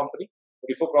services company,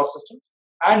 24 Cross Systems,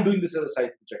 and doing this as a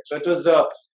side project. So it was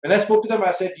when I spoke to them,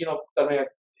 I said, Tanmay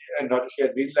and Rajesh,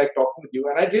 I'd really like talking with you.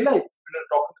 And I realized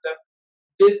talking to them,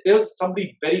 there was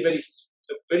somebody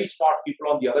very smart people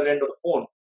on the other end of the phone,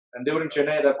 and they were in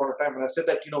Chennai at that point of time. And I said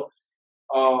that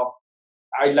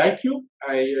I like you.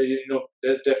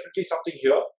 There's definitely something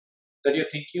here that you're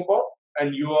thinking about,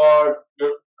 and you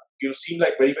seem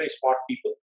like very, very smart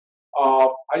people.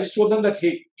 I just told them that,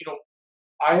 hey,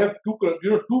 I have two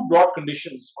broad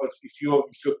conditions if you're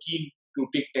keen to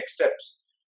take next steps.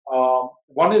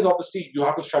 One is obviously you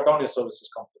have to shut down your services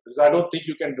company, because I don't think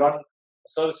you can run a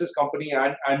services company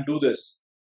and do this.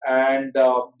 And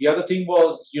the other thing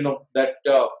was, that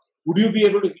would you be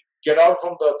able to get out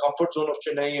from the comfort zone of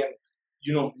Chennai and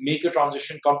make a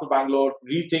transition, come to Bangalore,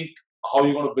 rethink how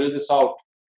you're going to build this out.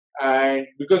 And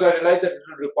because I realized that it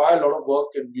will require a lot of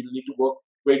work and we'll need to work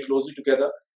very closely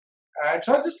together. And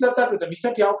so I just left that with him. He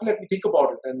said, yeah, okay, let me think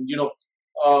about it. And, he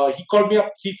called me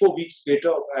up 3-4 weeks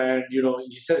later and,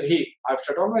 he said, hey, I've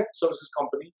shut down my services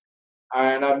company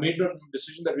and I've made a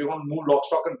decision that we want to move lock,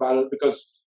 stock and barrel,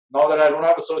 because now that I don't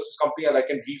have a services company and I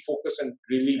can refocus and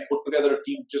really put together a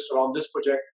team just around this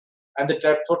project and the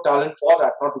depth of talent for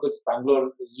that, not because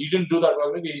Bangalore, he didn't do that.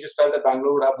 Maybe he just felt that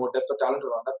Bangalore would have more depth of talent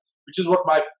around that, which is what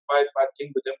my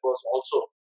thing with him was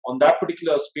also on that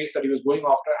particular space that he was going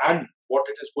after and what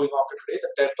it is going after today.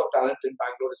 The depth of talent in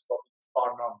Bangalore is probably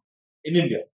far none in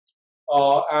India.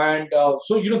 So,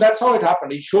 that's how it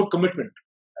happened. He showed commitment.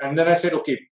 And then I said,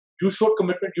 okay, you showed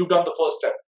commitment, you've done the first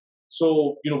step.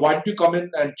 So, why don't you come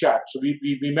in and chat? So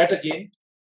we met again.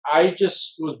 I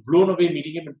just was blown away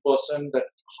meeting him in person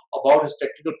about his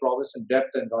technical prowess and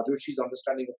depth and Rajoshi's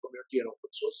understanding of community and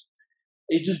open source.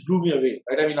 It just blew me away,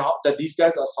 right? I mean, that these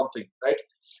guys are something, right?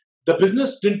 The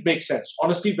business didn't make sense.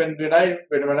 Honestly, when I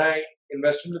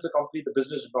invested into the company, the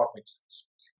business did not make sense.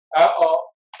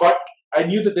 But I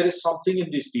knew that there is something in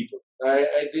these people.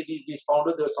 These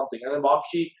founders, there was something. And then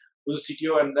Vamshi, who's the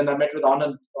CTO, and then I met with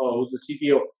Anand, who's the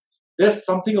CPO. There's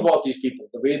something about these people,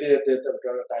 the way they're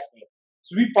attacking me.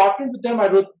 So we partnered with them. I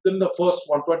wrote them the first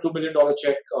 $1.2 million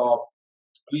check.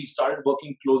 We started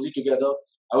working closely together.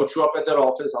 I would show up at their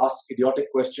office, ask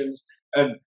idiotic questions,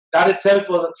 and that itself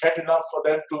was a threat enough for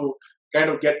them to kind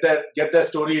of get their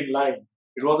story in line.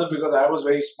 It wasn't because I was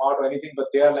very smart or anything, but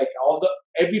they are like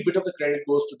every bit of the credit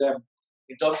goes to them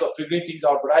in terms of figuring things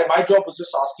out. But my job was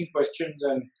just asking questions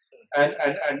and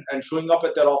showing up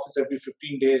at their office every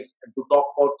 15 days and to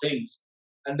talk about things.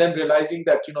 And then realizing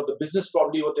that, the business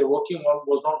probably what they're working on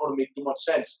was not going to make too much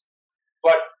sense.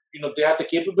 But, they had the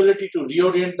capability to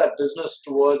reorient that business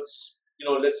towards,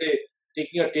 let's say,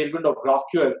 taking a tailwind of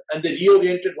GraphQL. And they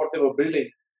reoriented what they were building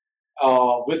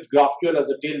with GraphQL as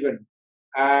a tailwind.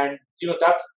 And,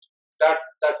 that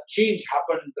change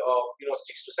happened,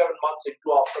 6 to 7 months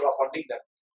into after our funding them.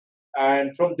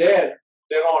 And from there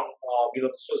on,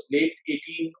 this was late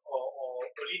 18 or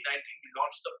early 19, we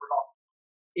launched the product.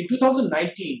 In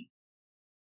 2019,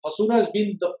 Hasura has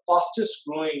been one of the fastest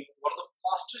growing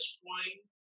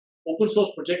open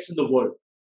source projects in the world.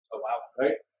 Oh, wow.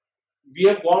 Right? We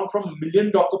have gone from 1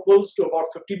 million Docker pulls to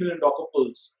about 50 million Docker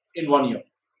pulls in 1 year.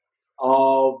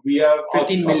 We have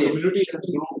 15 million. Our community has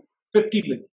grown 50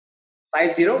 million.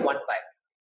 5015.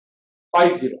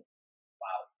 50. Wow.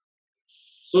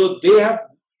 So they have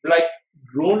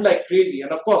grown like crazy.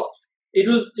 And of course, it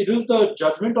was the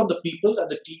judgment on the people and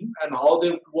the team and how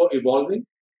they were evolving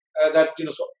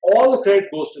so all the credit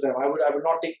goes to them. I would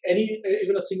not take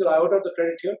even a single iota of the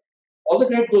credit here. All the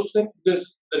credit goes to them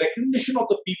because the recognition of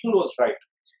the people was right.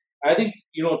 I think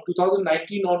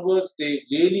 2019 onwards, they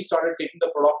really started taking the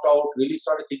product out, really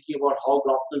started thinking about how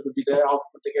GraphQL could be there, how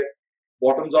could they get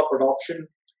bottoms up adoption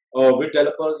with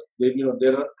developers.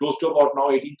 They're close to about now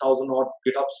 18,000 odd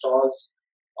GitHub stars.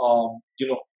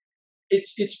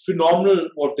 It's phenomenal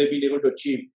what they've been able to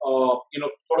achieve. For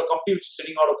a company which is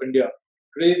sitting out of India,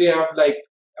 today they have a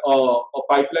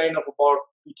pipeline of about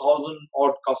 2,000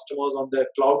 odd customers on their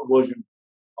cloud version,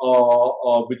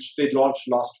 which they launched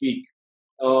last week.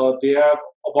 They have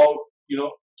about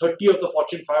 30 of the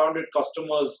Fortune 500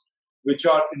 customers which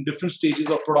are in different stages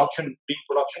of production, being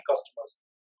production customers.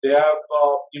 They have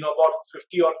about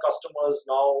 50 odd customers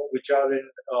now which are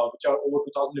over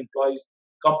 2,000 employees,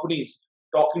 companies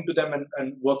talking to them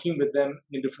and working with them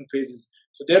in different phases.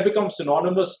 So they have become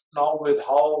synonymous now with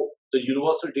how the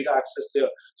universal data access there.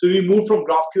 So we moved from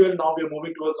GraphQL, now we are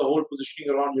moving towards the whole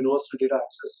positioning around universal data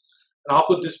access And how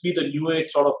could this be the new age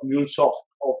sort of MuleSoft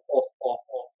of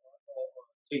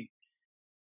thing?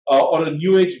 Or a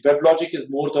new age WebLogic is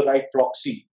more the right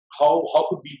proxy. How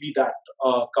could we be that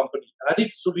company? And I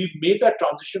think so. We've made that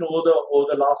transition over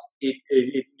the last eight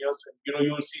years.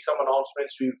 You will see some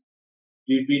announcements.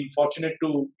 We've been fortunate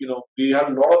to we had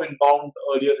a lot of inbound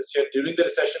earlier this year during the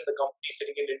recession. The company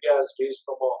sitting in India has raised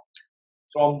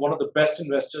from one of the best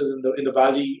investors in the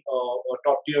valley, a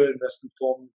top tier investment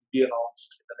firm, be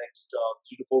announced in the next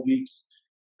 3 to 4 weeks.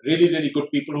 Really, really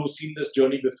good people who've seen this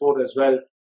journey before as well.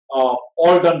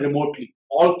 All done remotely.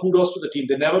 All kudos to the team.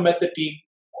 They never met the team.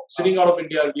 Sitting out of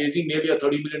India, raising nearly a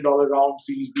 $30 million round,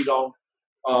 Series B round,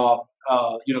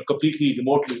 completely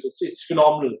remotely. It's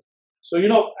phenomenal. So,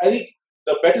 I think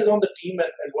the bet is on the team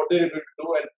and what they're able to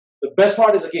do. And the best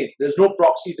part is, again, there's no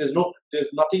proxy. There's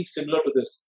nothing similar to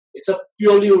this. It's a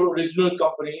purely original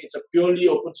company. It's a purely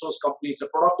open source company. It's a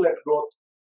product-led growth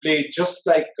play, just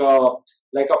like our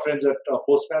friends at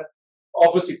Postman.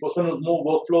 Obviously, Postman was more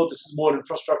workflow. This is more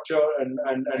infrastructure and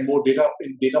more data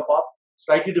in data path.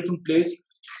 Slightly different plays,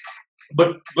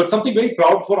 but something very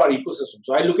proud for our ecosystem.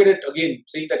 So I look at it again,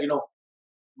 saying that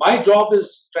my job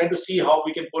is trying to see how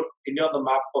we can put India on the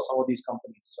map for some of these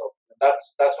companies. So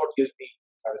that's what gives me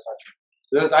satisfaction.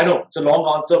 Because I know it's a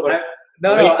long answer, but I'm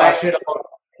very passionate about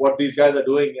what these guys are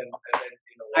doing. And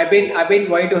I've been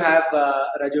wanting to have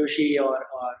Rajoshi or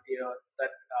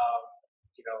that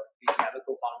the other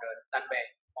co-founder Tanmay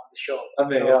on the show.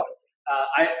 Tanmay,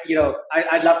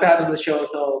 I'd love to have him on the show.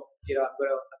 So I'm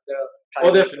gonna try.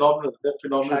 Oh, they're phenomenal. They're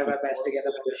phenomenal. Try my best to get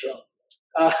them on the show.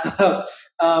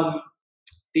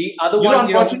 The other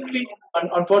one,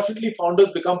 unfortunately,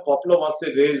 founders become popular once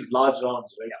they raise large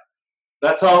rounds, right? Yeah.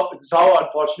 That's how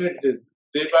unfortunate it is.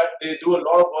 They do a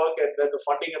lot of work, and then the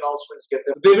funding announcements get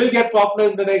them. They will get popular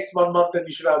in the next 1 month, and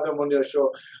you should have them on your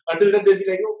show. Until then, they'll be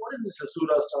like, "Oh, what is this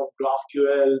Hasura stuff?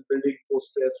 GraphQL, building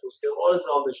Postgres, what is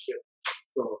all this shit?"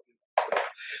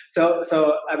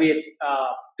 So I mean,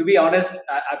 to be honest,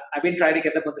 I've been trying to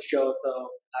get them on the show, so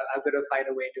I'm going to find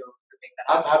a way to make that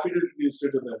happen. I'm happy to introduce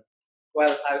you to them.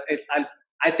 Well,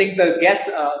 I think the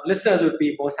listeners would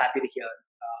be most happy to hear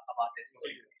about this.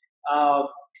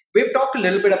 We've talked a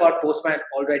little bit about Postman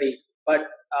already, but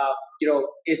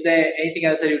is there anything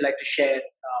else that you'd like to share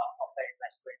of that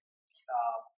investment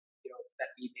that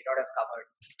we may not have covered?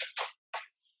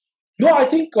 No, I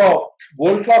think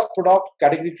world-class product,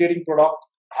 category-creating product.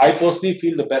 I personally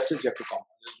feel the best is yet to come.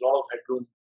 There's a lot of headroom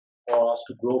for us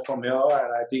to grow from here,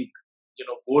 and I think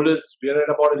goal is we are at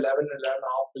about 11.5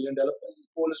 million developers. The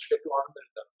goal is to get to 100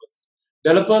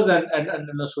 million developers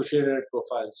and associated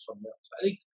profiles from there. So I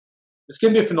think this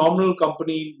can be a phenomenal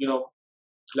company,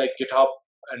 like GitHub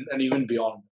and even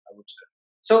beyond, I would say.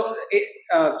 So,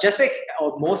 just like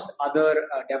most other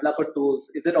developer tools,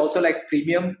 is it also like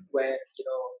freemium where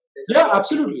Yeah,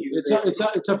 absolutely.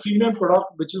 It's a premium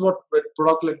product, which is what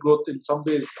product-led growth in some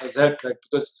ways has helped, right?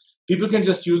 Because people can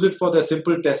just use it for their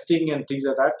simple testing and things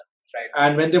like that. Right.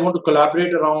 And when they want to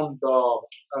collaborate around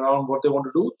what they want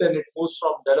to do, then it moves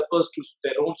from developers to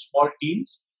their own small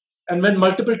teams. And when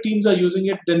multiple teams are using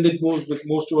it, then it moves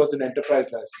towards an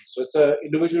enterprise license. So it's an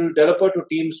individual developer to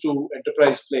teams to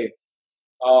enterprise play.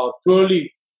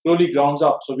 Purely grounds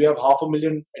up. So we have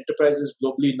 500,000 enterprises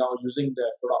globally now using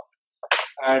their product.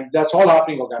 And that's all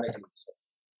happening organically. So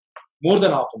more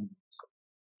than 500,000. So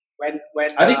when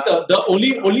I think the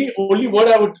only word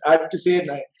I would add to say,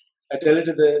 and I tell it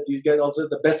to these guys also, is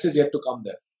the best is yet to come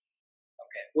there.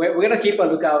 Okay, we're going to keep a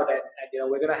lookout, and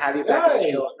we're going to have you back on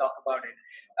the show and talk about it.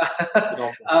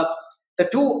 The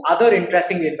two other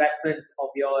interesting investments of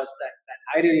yours that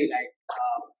I really like,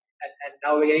 and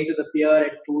now we're getting to the beer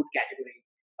and food category.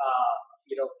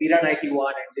 Pira 91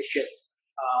 and Licious.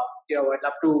 I'd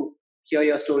love to hear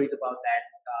your stories about that.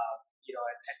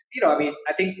 I mean,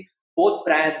 I think both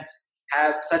brands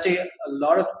have such a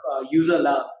lot of user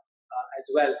love as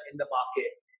well in the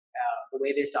market. The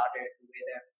way they started, the way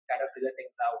they've kind of figured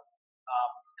things out.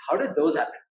 How did those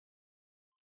happen?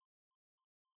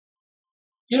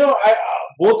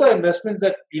 Both are investments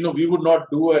that we would not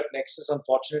do at Nexus,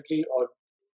 unfortunately, or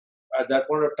at that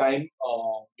point of time.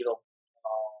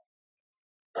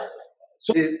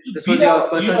 So this was your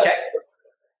personal check?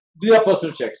 These are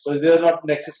personal checks, so they are not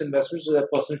Nexus investments; they are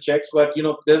personal checks. But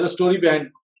there's a story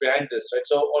behind this, right?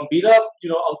 So on Bira,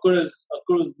 Ankur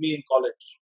was me in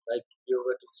college, right? We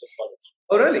went to the same college.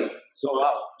 Oh, really? So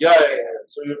wow. Yeah.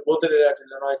 So we both did it at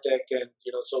Illinois Tech, and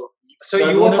So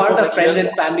you were part of the friends and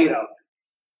family round.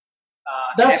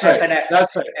 That's FF right. and F.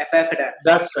 That's right. FF and F.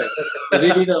 That's right.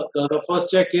 Really, the first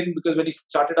check in, because when he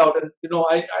started out, and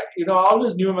I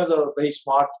always knew him as a very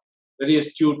smart, very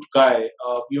astute guy,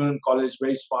 even in college,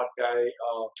 very smart guy.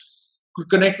 Could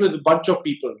connect with a bunch of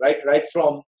people, right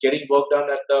from getting work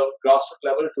done at the grassroots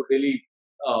level to really,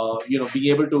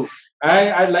 being able to.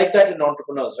 I like that in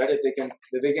entrepreneurs, right? If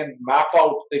they can map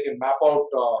out,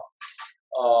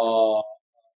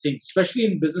 things, especially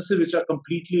in businesses which are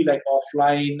completely like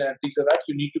offline and things like that.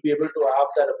 You need to be able to have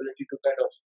that ability to kind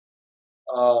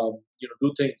of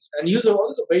do things. And he was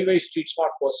always a very, very street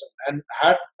smart person and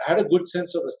had a good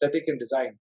sense of aesthetic and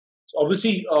design. So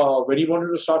obviously, when he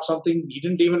wanted to start something, he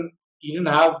didn't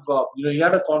have, he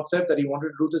had a concept that he wanted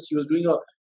to do this. He was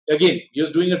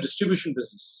doing a distribution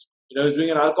business. He was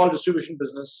doing an alcohol distribution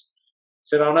business,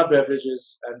 Serrana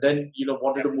beverages, and then,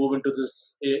 wanted to move into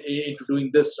into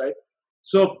doing this, right?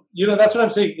 So, that's what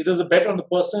I'm saying. It was a bet on the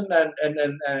person and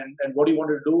what he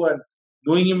wanted to do, and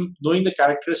knowing the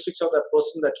characteristics of that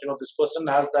person, that, this person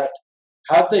has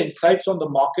the insights on the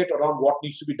market around what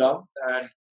needs to be done, and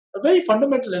a very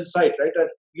fundamental insight, right? That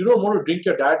you don't want to drink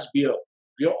your dad's beer.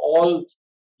 We're all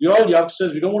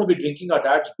youngsters. We don't want to be drinking our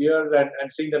dad's beer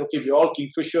and saying that, okay, we're all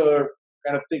Kingfisher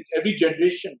kind of things. Every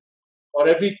generation or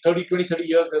every 20, 30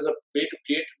 years, there's a way to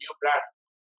create a new brand.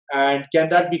 And can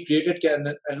that be created?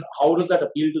 And how does that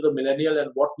appeal to the millennial,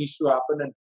 and what needs to happen,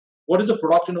 and what is the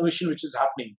product innovation which is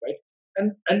happening, right?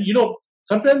 And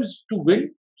sometimes to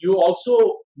win, you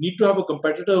also need to have a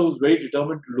competitor who's very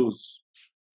determined to lose,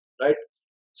 right?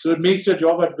 So it makes your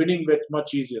job at winning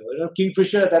much easier.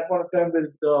 Kingfisher at that point of time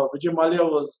with Vijay Mallya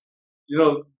was,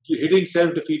 hitting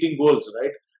self-defeating goals,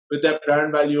 right? With their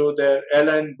brand value, their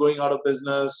airline going out of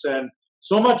business, and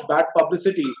so much bad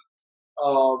publicity.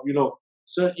 So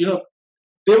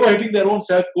they were hitting their own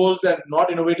self goals and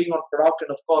not innovating on product.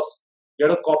 And of course, you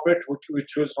had a corporate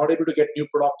which was not able to get new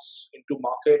products into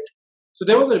market. So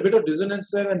there was a bit of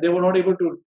dissonance there, and they were not able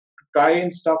to tie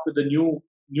in stuff with the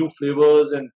new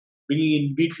flavors and bringing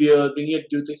in wheat beer, bringing in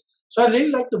new things. So I really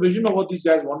like the vision of what these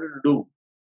guys wanted to do.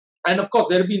 And of course,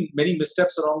 there have been many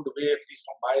missteps along the way, at least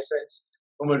from my sense.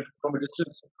 From a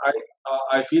distance,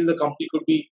 I feel the company could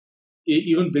be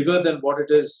even bigger than what it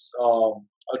is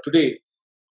today,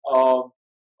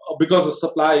 because of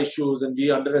supply issues, and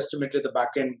we underestimated the back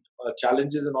end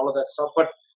challenges and all of that stuff. But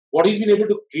what he's been able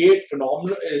to create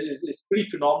is pretty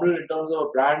phenomenal in terms of a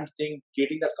brand thing,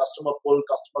 creating that customer pull,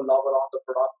 customer love around the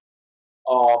product.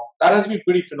 That has been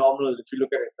pretty phenomenal if you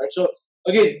look at it, right? So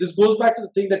again, this goes back to the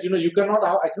thing that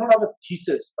I cannot have a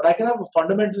thesis, but I can have a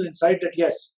fundamental insight that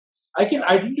yes, I can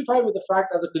identify with the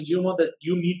fact as a consumer that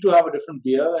you need to have a different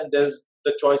beer, and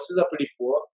the choices are pretty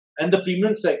poor, and the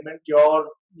premium segment, your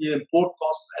import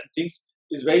costs and things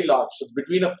is very large. So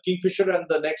between a Kingfisher and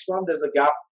the next one, there's a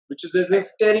gap, which is there's a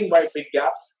staring by a big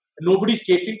gap. Nobody's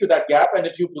catering to that gap, and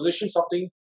if you position something,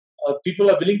 people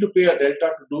are willing to pay a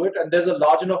delta to do it, and there's a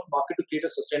large enough market to create a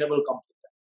sustainable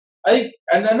company.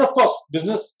 And of course,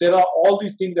 business, there are all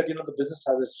these things that, the business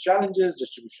has its challenges,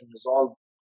 distribution is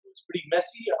it's pretty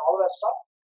messy and all that stuff.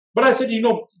 But I said,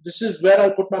 this is where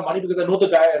I'll put my money, because I know the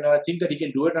guy and I think that he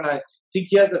can do it. And I think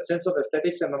he has that sense of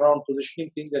aesthetics and around positioning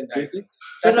things and doing things.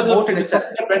 That's a vote in itself.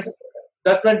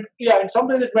 In some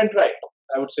ways it went right,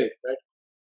 I would say, right?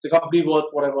 It's a company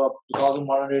worth whatever,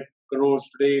 2,100 crores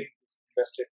today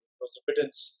invested, was a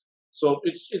pittance. So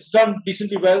it's done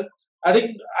decently well. I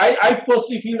think I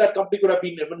personally feel that company could have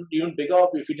been even bigger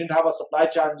if we didn't have our supply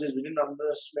challenges, we didn't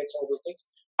underestimate some of those things.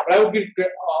 But I would give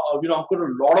Ankur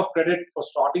a lot of credit for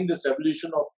starting this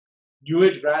revolution of new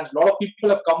age brands. A lot of people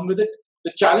have come with it.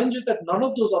 The challenge is that none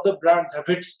of those other brands have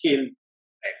hit scale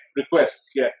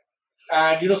requests yet.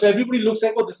 And so everybody looks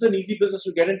like, oh, this is an easy business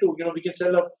to get into. You can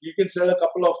sell a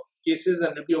couple of cases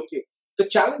and it'll be okay. The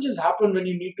challenges happen when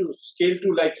you need to scale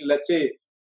to, like, let's say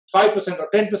 5% or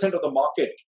 10% of the market.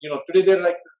 Today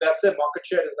that's their market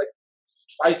share is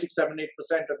like 5, 6, 7, 8%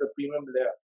 of the premium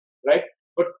layer, right?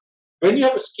 But when you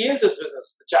have to scale this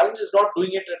business, the challenge is not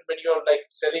doing it when you're like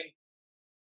selling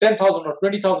 10,000 or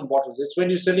 20,000 bottles. It's when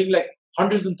you're selling like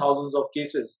hundreds and thousands of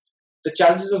cases. The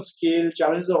challenges on scale,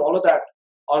 challenges of all of that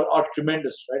are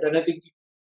tremendous, right? And I think,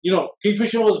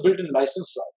 Kingfisher was built in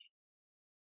license route.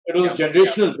 It was a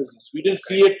generational business. We didn't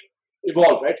see it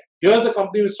evolve, right? Here's a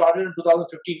company which started in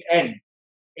 2015 and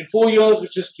in 4 years,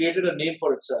 which has created a name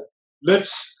for itself.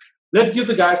 Let's give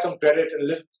the guy some credit, and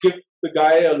let's give the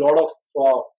guy a lot of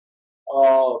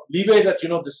leeway that,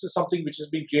 this is something which has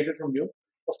been created from you.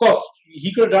 Of course,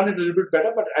 he could have done it a little bit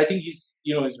better, but I think he's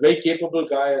a very capable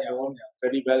guy and known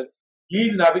very well.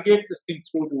 He'll navigate this thing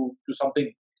through to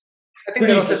something. I think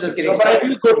they're just getting but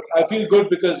I feel good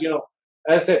because,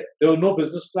 as I said, there was no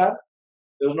business plan,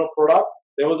 there was no product,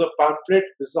 there was a pamphlet.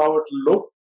 This is how it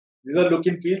looked. These are look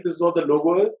and feel. This is what the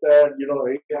logo is, and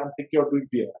I'm thinking of doing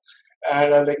beer.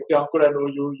 And I'm like, okay, Ankur, I know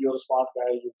you. You're a smart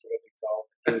guy. You figure things out.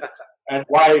 Okay. And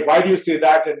why do you say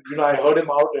that? And I heard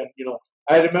him out, and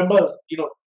I remember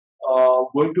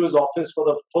going to his office for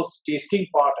the first tasting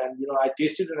part, and I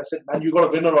tasted it and I said, man, you got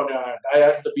a winner on your hand. I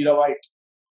had the Bira White,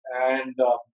 and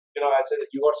I said,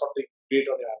 you got something great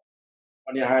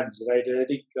on your hands, right? And I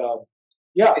think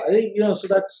yeah, I think so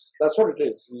that's what it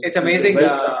is. It's amazing.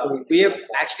 We have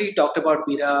actually talked about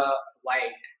Bira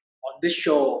White on this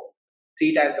show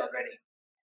 3 times already.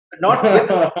 Not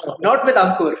with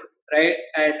Ankur, right?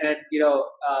 And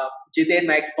Jiten,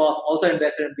 my ex-boss, also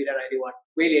invested in Bira 91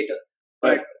 way later.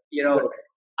 But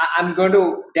I'm going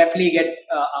to definitely get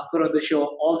Ankur on the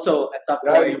show also at some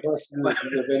point. He's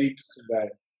a very interesting guy.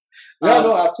 Yeah,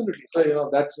 no, absolutely. So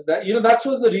that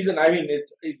was the reason. I mean,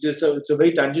 it's a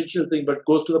very tangential thing, but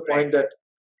goes to the point that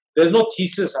there's no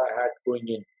thesis I had going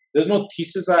in. There's no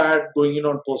thesis I had going in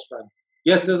on Postman.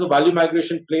 Yes, there's a value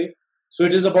migration play. So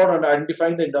it is about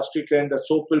identifying the industry trend that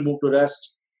soap will move to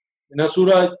rest. In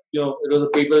Hasura, it was a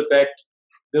paper bet.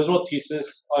 There's no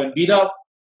thesis. In Bira,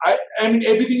 I mean,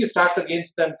 everything is stacked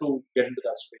against them to get into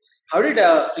that space. How did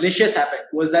Licious happen?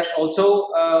 Was that also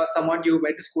someone you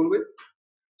went to school with?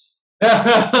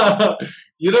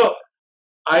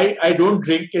 I don't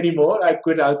drink anymore. I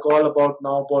quit alcohol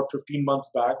about 15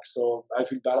 months back, so I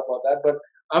feel bad about that. But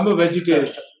I'm a vegetarian,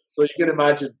 so you can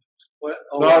imagine.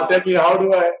 Now tell me, how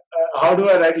do I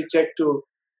write a check to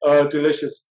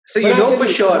Licious? So you know for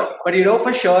sure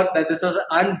that this was an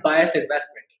unbiased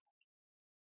investment.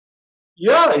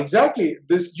 Yeah, exactly.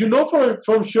 This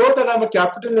from sure that I'm a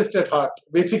capitalist at heart.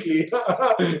 Basically,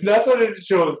 that's what it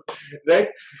shows, right?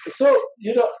 So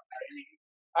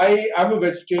I'm a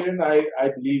vegetarian. I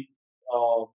believe.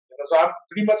 So I'm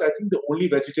pretty much, I think, the only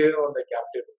vegetarian on the cap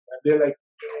table, and they're like,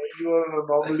 you are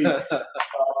normally.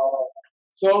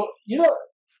 So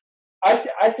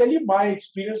I'll tell you my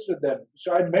experience with them.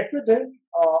 So I met with them.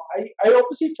 I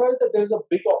obviously felt that there's a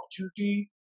big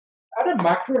opportunity at a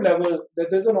macro level, that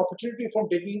there's an opportunity from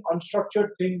taking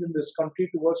unstructured things in this country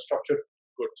towards structured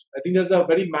goods. I think there's a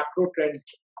very macro trend,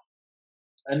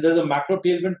 and there's a macro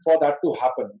tailwind for that to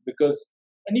happen. Because,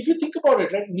 and if you think about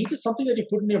it, right, meat is something that you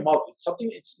put in your mouth. It's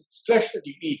something. It's flesh that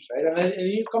you eat, right? And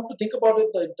you come to think about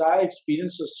it, the entire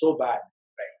experience is so bad.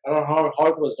 I don't know how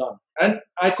it was done, and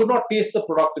I could not taste the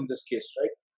product in this case,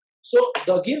 right? So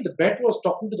again, the bet was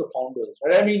talking to the founders,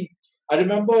 right? I mean, I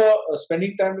remember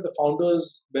spending time with the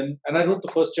founders and I wrote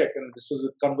the first check, and this was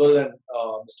with Kanwal and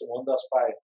Mr. Mohandas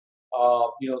Pai.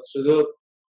 So there were,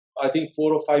 I think,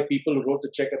 4 or 5 people who wrote the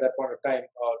check at that point of time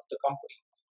to the company.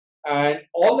 And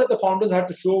all that the founders had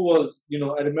to show was,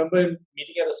 I remember him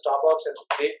meeting at a Starbucks, and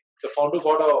the founder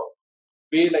got a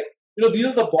way like, these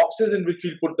are the boxes in which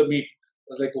we'll put the meat. I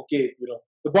was like, okay,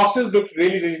 the boxes looked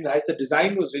really, really nice. The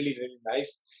design was really, really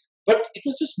nice. But it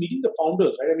was just meeting the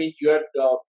founders, right? I mean, you had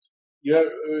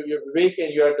Vivek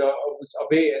and you had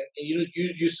Abhay, and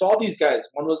you saw these guys.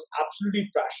 One was absolutely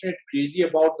passionate, crazy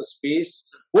about the space.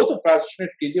 Both were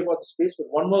passionate, crazy about the space, but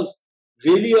one was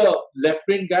really a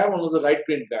left-brain guy, one was a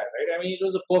right-brain guy, right? I mean, it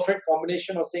was a perfect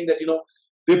combination of saying that,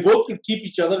 they both could keep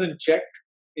each other in check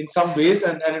in some ways,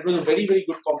 and it was a very, very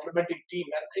good complementing team.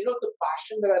 And, the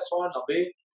passion that I saw in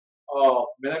Abhay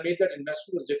when I made that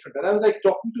investment was different. And I was like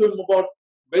talking to him about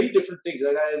very different things.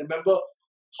 Right? I remember,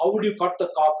 how would you cut the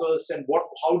carcass, and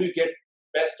how do you get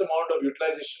best amount of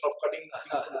utilization of cutting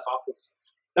things from the carcass?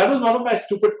 That was one of my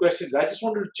stupid questions. I just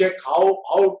wanted to check how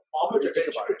much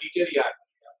attention to detail he had.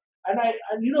 And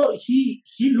he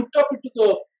looked up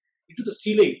into the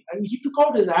ceiling, and he took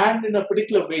out his hand in a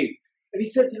particular way, and he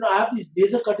said, I have these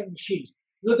laser cutting machines.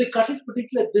 They cut it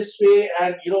particularly this way,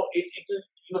 and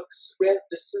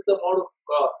this is the amount of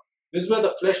this is where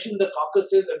the flesh in the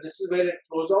carcass is, and this is where it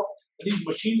flows off. And these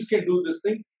machines can do this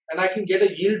thing, and I can get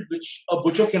a yield which a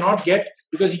butcher cannot get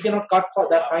because he cannot cut for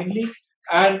that finely.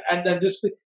 And then this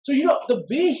thing. So the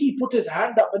way he put his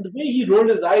hand up and the way he rolled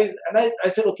his eyes, and I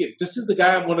said, okay, this is the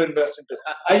guy I'm going to invest into.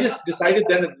 I just decided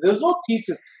then. There was no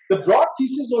thesis. The broad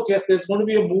thesis was, yes, there's going to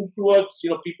be a move towards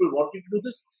people wanting to do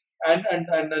this and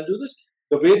do this.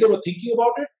 The way they were thinking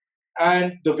about it,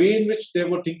 and the way in which they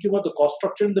were thinking about the cost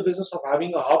structure in the business of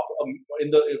having a hub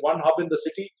one hub in the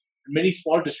city, many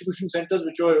small distribution centers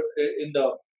which were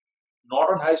not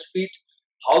on high street,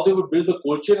 how they would build the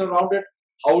cold chain around it,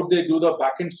 how would they do the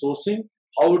back-end sourcing,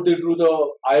 how would they do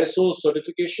the ISO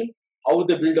certification, how would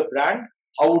they build a brand,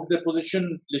 how would they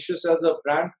position Licious as a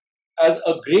brand. As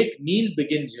a great meal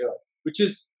begins here, which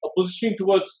is a positioning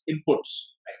towards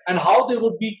inputs, and how they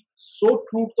would be so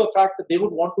true to the fact that they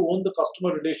would want to own the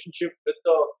customer relationship they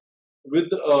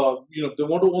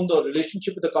want to own the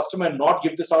relationship with the customer and not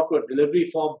give this out to a delivery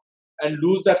firm and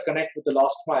lose that connect with the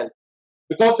last mile.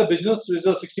 because the business is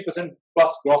a 60%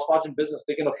 plus gross margin business,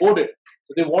 they can afford it.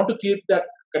 So they want to keep that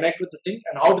connect with the thing.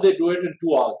 And how do they do it in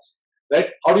 2 hours? Right?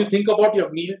 How do you think about your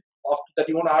meal after that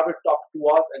you want to have it after 2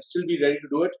 hours and still be ready to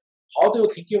do it? How they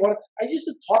were thinking about it.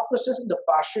 The thought process and the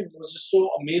passion was just so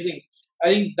amazing. I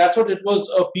think that's what it was.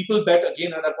 People bet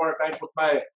again at that point of time. Put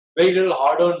my very little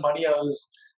hard-earned money.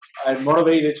 I'm not a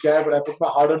very rich guy, but I put my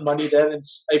hard-earned money there. And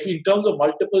if in terms of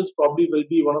multiples, probably will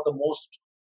be one of the most.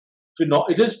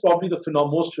 It is probably the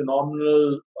most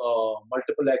phenomenal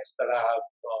multiple X that I have.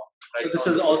 So this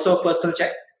is also a personal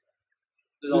check.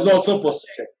 This is also a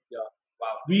personal check. Yeah.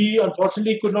 Wow. We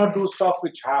unfortunately could not do stuff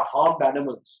which harmed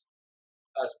animals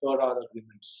as per our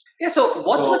agreements. Yeah. So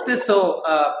what's with this? So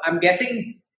I'm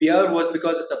guessing beer was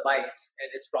because it's a vice, and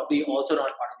it's probably also not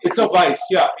part of the. It's a vice.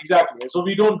 Yeah, exactly. So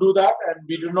we don't do that, and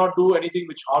we do not do anything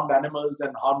which harmed animals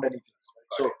and harmed anything.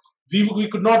 Right? So we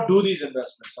could not do these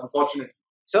investments, unfortunately.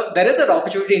 So there is an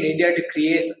opportunity in India to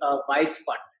create a vice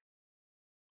fund.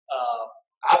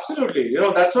 Absolutely,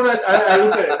 that's what I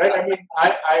look at it, right? I mean,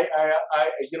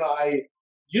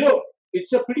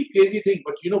 it's a pretty crazy thing,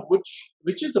 but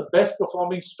which is the best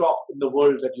performing stock in the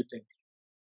world that you think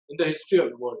in the history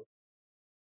of the world?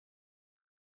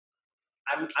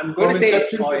 I'm going to say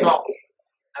it's oil.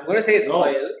 I'm going to say it's No.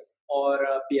 oil or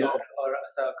beer No. or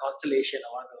a Constellation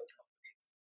or one of those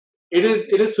companies.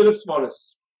 It is Philip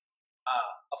Morris.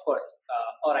 Of course.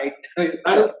 All right.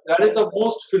 That is the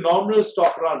most phenomenal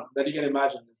stock run that you can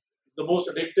imagine. It's the most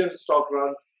addictive stock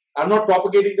run. I'm not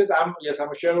propagating this. I'm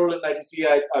a shareholder in ITC.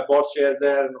 I bought shares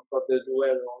there, and of course there's OL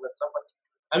and all that stuff. But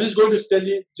I'm just going to tell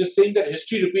you, just saying that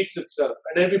history repeats itself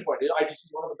at every point. ITC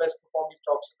is one of the best performing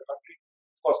stocks in the country.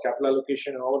 Of course, capital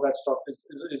allocation and all of that stuff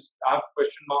is I have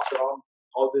question marks around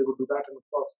how they would do that, and of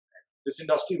course, this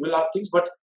industry will have things. But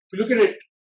if you look at it,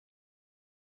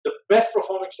 the best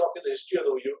performing stock in the history of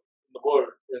the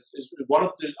world is one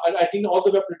of the. I think all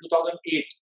the way up to 2008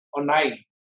 or 9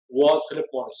 was Philip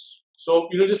Morris. So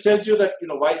just tells you that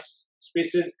vice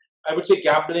spaces. I would say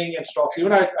gambling and stocks.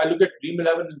 Even I look at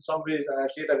Dream11 in some ways, and I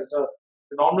say that it's a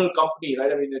phenomenal company,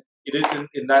 right? I mean, it is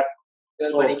in that.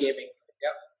 There's money gaming.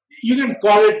 Yeah. You can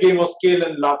call it game of scale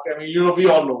and luck. I mean, we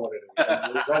all know what it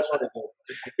is. That's what it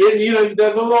is. There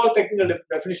are all technical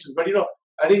definitions, but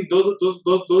I think those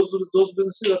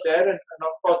businesses are there, and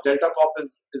of course Delta Corp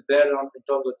is there in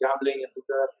terms of gambling and things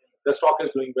like that. The stock is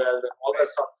doing well and all that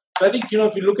stuff. So I think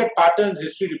if you look at patterns,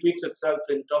 history repeats itself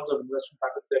in terms of investment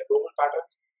patterns. There are global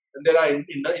patterns, and there are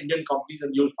Indian companies,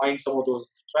 and you'll find some of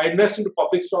those. So I invest into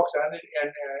public stocks and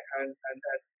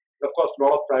of course a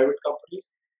lot of private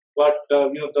companies. But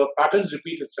the patterns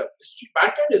repeat itself.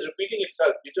 Mankind is repeating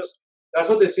itself. That's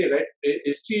what they say, right?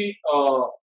 History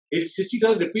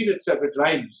doesn't repeat itself; it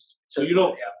rhymes. So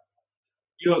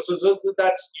so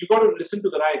that's you got to listen to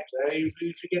the rhymes. If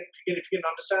you can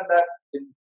understand that,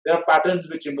 there are patterns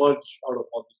which emerge out of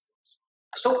all these things.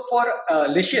 So for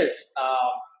Licious,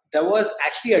 there was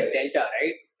actually a delta,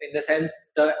 right? In the sense,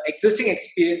 the existing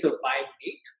experience of buying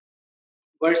meat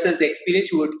versus the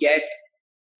experience you would get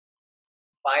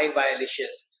buying via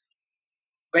Licious.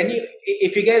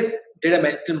 If you guys did a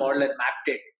mental model and mapped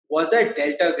it, was that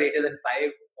delta greater than 5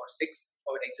 or 6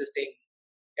 of an existing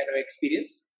kind of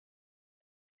experience?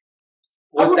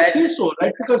 I would say so,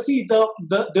 right? Because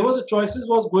there were the choices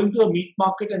was going to a meat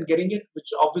market and getting it, which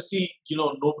obviously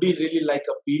nobody really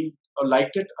appealed or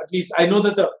liked it. At least I know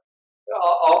that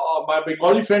my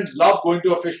Bengali friends love going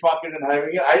to a fish market and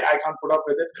having it. I can't put up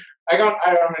with it. I'm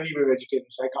anyway vegetarian,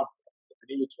 so I can't put up with it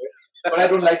any which way. But I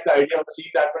don't like the idea of seeing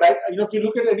that. But if you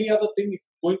look at any other thing, if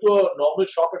going to a normal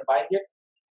shop and buying it,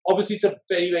 obviously it's a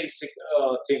very, very sick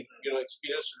thing,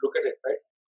 experience to look at it, right?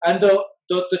 And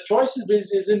the choice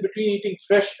is in between eating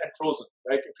fresh and frozen,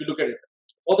 right? If you look at it,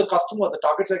 for the customer, the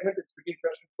target segment, it's between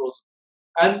fresh and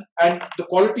frozen, and the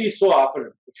quality is so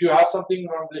apparent. If you have something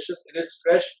from Licious, it is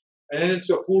fresh, and then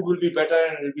your food will be better,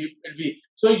 and it'll be.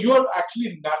 So you are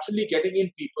actually naturally getting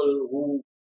in people who,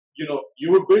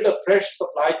 you would build a fresh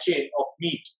supply chain of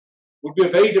meat. Would be a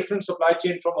very different supply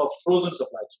chain from a frozen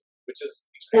supply chain, which is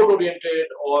export oriented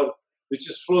or which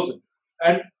is frozen.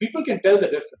 And people can tell the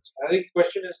difference. I think the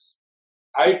question is,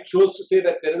 I chose to say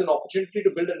that there is an opportunity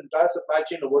to build an entire supply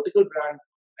chain, a vertical brand,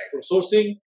 from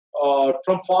sourcing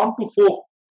from farm to fork.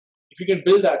 If you can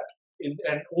build that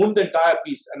and own the entire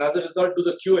piece, and as a result, do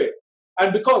the QA.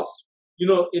 And because,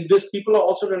 in this, people are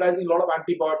also realizing a lot of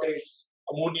antibiotics,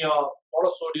 ammonia, a lot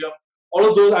of sodium, all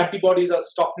of those antibodies are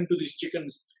stuffed into these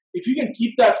chickens. If you can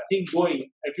keep that thing going,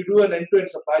 if you do an end-to-end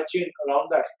supply chain around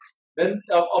that, then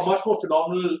a much more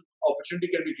phenomenal opportunity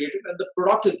can be created, and the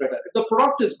product is better. If the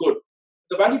product is good,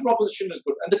 the value proposition is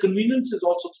good, and the convenience is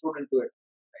also thrown into it,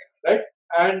 right?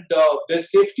 and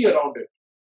there's safety around it,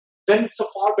 then it's a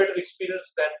far better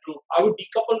experience than I would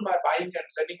decouple my buying and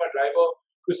sending my driver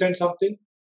to send something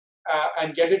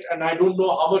and get it, and I don't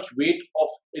know how much weight of,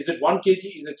 is it 1 kg,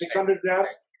 is it 600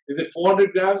 grams, is it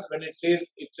 400 grams, when it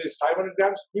says 500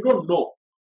 grams, you don't know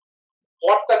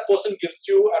what that person gives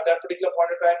you at that particular point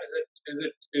of time.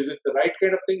 Is it the right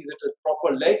kind of thing? Is it a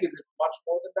proper leg? Is it much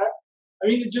more than that? I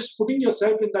mean, just putting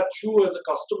yourself in that shoe as a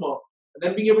customer and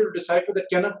then being able to decipher that,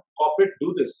 can a corporate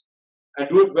do this and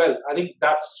do it well? I think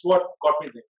that's what got me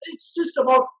there. It's just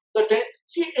about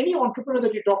see, any entrepreneur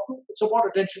that you talk to, it's about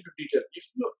attention to detail. If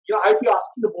I'd be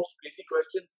asking the most crazy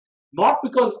questions, not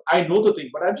because I know the thing,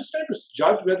 but I'm just trying to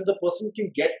judge whether the person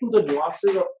can get to the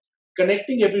nuances of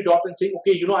connecting every dot and saying,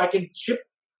 okay, I can ship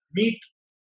meat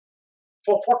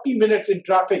for 40 minutes in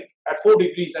traffic at 4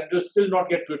 degrees and will still not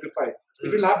get purified.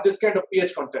 It will have this kind of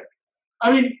pH content.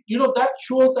 I mean, that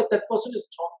shows that person is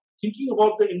thinking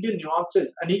about the Indian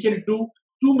nuances, and he can do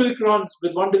 2 milk runs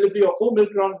with one delivery, or 4 milk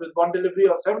runs with one delivery,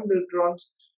 or 7 milk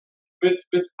runs with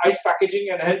ice packaging,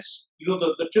 and hence,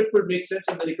 the trip will make sense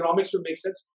and the economics will make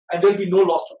sense, and there'll be no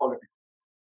loss to quality.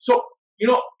 So,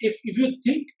 if you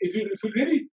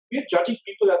really, we're judging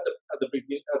people at the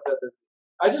beginning.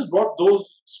 I just brought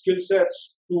those skill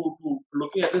sets to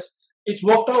looking at this. It's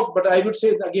worked out, but I would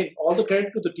say again, all the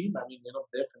credit to the team. I mean,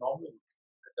 they're phenomenal.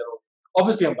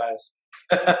 Obviously, I'm biased.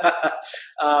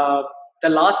 The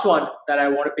last one that I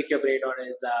want to pick your brain on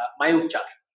is Mayukchak.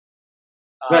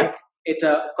 Right. It's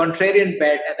a contrarian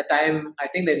bet. At the time, I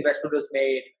think the investment was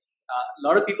made. A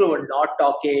lot of people were not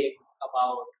talking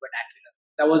about vernacular.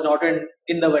 That was not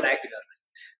in the vernacular.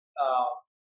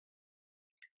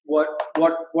 What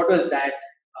was that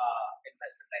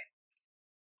investment like?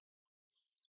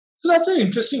 So that's an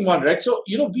interesting one, right? So,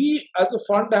 we as a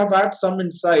fund have had some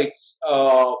insights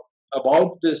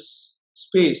about this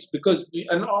space, because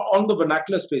and on the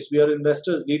vernacular space, we are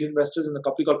lead investors in a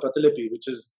company called Pratilipi, which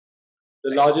is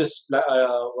the largest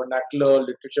vernacular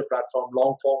literature platform,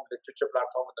 long form literature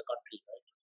platform in the country, right?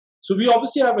 So we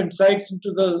obviously have insights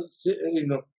into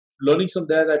the, learnings from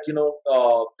there that,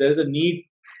 there is a need,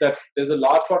 that there's a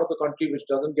large part of the country which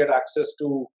doesn't get access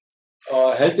to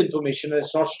health information, and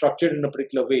it's not structured in a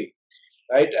particular way,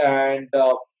 right? And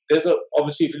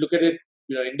obviously, if you look at it,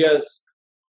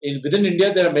 within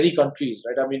India, there are many countries,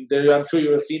 right? I mean, I'm sure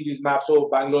you have seen these maps. So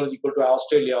Bangalore is equal to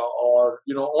Australia, or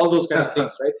all those kind of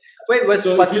things, right? Wait,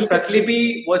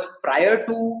 Pratilipi was prior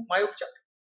to Mayukchak?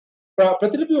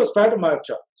 Pratilipi was prior to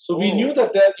Mayukchak. So we knew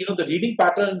that the reading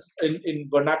patterns in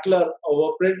vernacular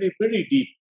were pretty deep,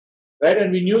 right?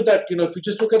 And we knew that if you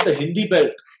just look at the Hindi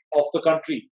belt of the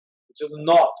country, which is the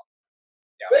north,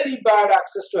 very bad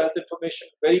access to health information,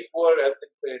 very poor health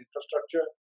infrastructure,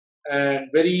 and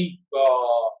very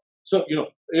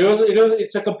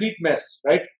it's a complete mess,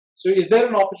 right? So is there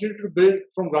an opportunity to build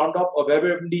from ground up a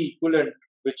WebMD equivalent,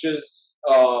 which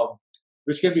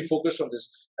can be focused on this?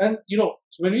 And so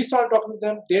when we started talking to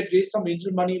them, they had raised some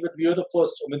angel money, but we were the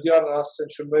first. Omidyar and us and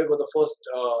Shunway were the first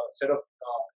set of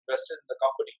investors in the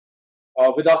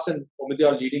company, with us and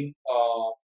Omidyar leading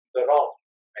the round.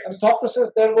 And the thought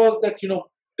process there was that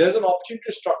there's an opportunity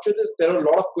to structure this. There are a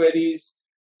lot of queries,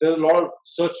 there's a lot of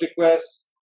search requests,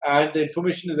 and the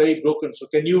information is very broken. So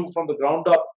can you, from the ground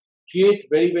up, create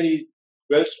very, very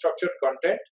well-structured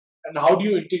content? And how do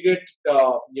you integrate,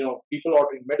 people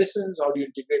ordering medicines? How do you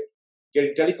integrate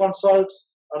getting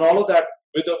teleconsults and all of that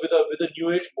with a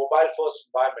new age mobile-first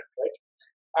environment, right?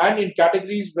 And in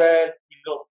categories where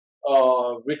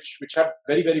which have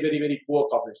very, very, very, very poor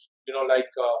coverage, like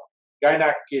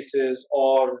gynac cases,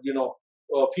 or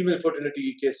female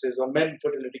fertility cases, or men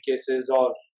fertility cases,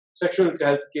 or sexual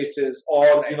health cases,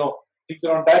 or things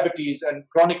around diabetes and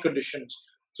chronic conditions.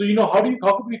 So how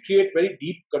could we create very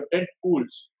deep content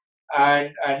pools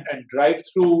and drive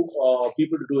through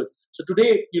people to do it? So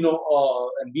today,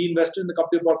 and we invested in the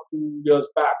company about 2 years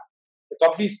back. The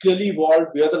company's clearly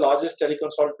evolved. We are the largest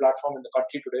teleconsult platform in the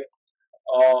country today,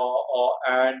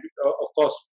 and of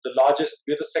course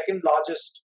we're the second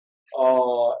largest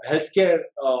healthcare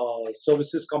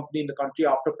services company in the country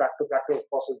after Practo. Practo, of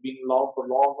course, has been around for a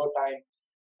longer time.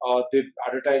 They've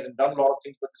advertised and done a lot of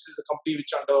things, but this is a company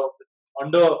which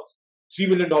under $3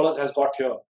 million has got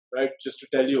here, right? Just to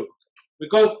tell you,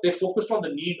 because they focused on the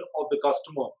need of the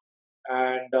customer.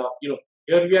 And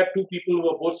here we had two people who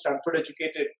were both Stanford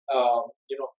educated,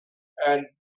 and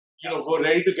were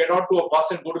ready to get onto a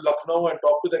bus and go to Lucknow and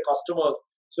talk to their customers.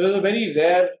 So there's a very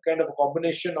rare kind of a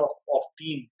combination of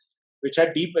team which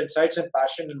had deep insights and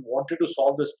passion and wanted to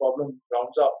solve this problem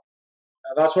grounds up.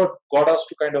 And that's what got us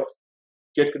to kind of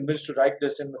get convinced to write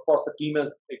this. And of course, the team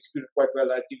has executed quite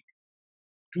well. I think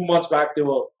 2 months back, they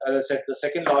were, as I said, the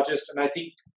second largest, and I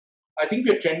think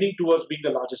we are trending towards being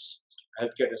the largest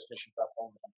healthcare destination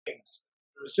platform. We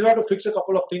still have to fix a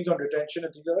couple of things on retention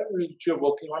and things like that, which we're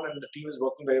working on, and the team is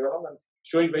working very well on and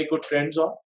showing very good trends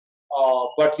on.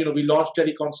 But we launched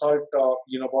Teleconsult, about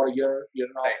a year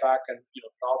and a half back, and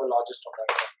now the largest on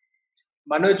that.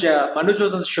 Manoj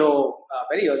was on the show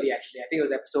very early, actually. I think it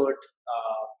was episode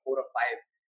 4 or 5,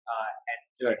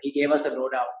 and he gave us a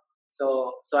lowdown.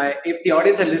 So if the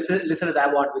audience has listened to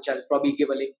that one, which I'll probably give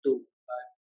a link to,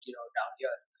 down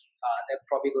here, they're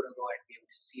probably going to go and be able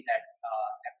to see that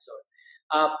episode.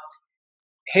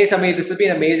 Hey, Sameer, this has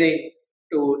been amazing.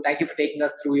 Thank you for taking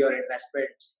us through your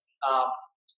investments.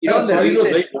 It was very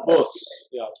verbose.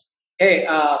 Yeah. Hey,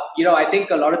 I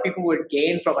think a lot of people would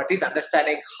gain from at least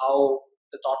understanding how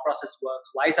the thought process works,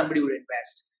 why somebody would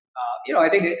invest. I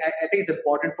think it's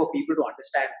important for people to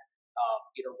understand,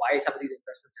 why some of these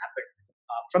investments happen.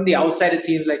 From the outside, it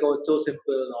seems like, it's so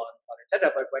simple or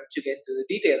etc. But once you get into the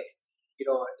details,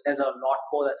 there's a lot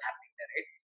more that's happening there, right?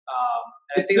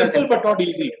 It's simple but not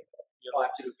easy. Oh,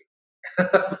 absolutely.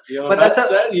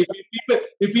 But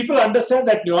if people understand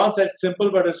that nuance, that it's simple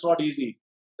but it's not easy,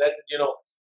 then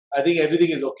I think everything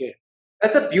is okay.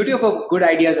 That's the beauty of good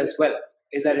ideas as well,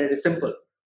 is that it is simple.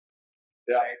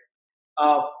 Yeah. Right?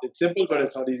 It's simple but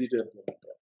it's not easy to implement.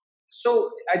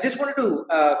 So I just wanted to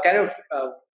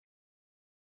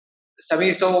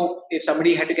Sameer, so if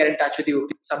somebody had to get in touch with you,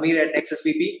 Sameer at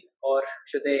NexusVP, or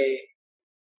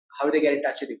how do they get in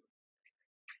touch with you?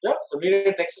 Yeah, Sameer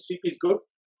at NexusVP is good.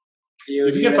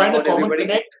 If you can find a common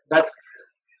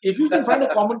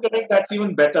connect, that's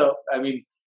even better. I mean,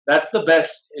 that's the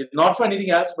best. Not for anything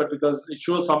else, but because it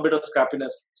shows some bit of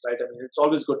scrappiness, right? I mean, it's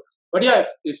always good. But yeah,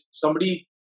 if somebody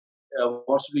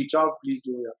wants to reach out, please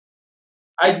do. Yeah.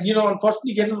 I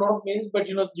unfortunately get a lot of mails, but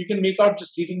you can make out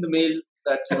just reading the mail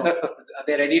that are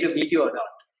they ready to meet you or not?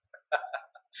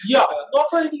 Yeah, not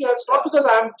for anything else. Not because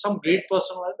I'm some great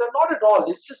person. They're not at all.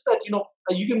 It's just that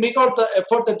you can make out the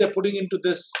effort that they're putting into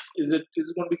this. Is it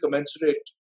going to be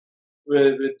commensurate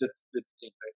with the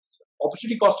thing, right? So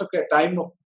opportunity cost of time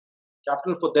of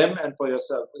capital for them and for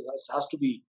yourself has to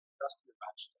be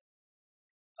matched.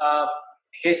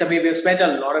 Hey, Sameer, we've spent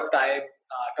a lot of time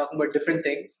talking about different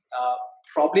things.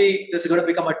 Probably this is going to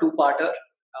become a two-parter.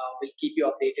 We'll keep you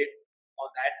updated on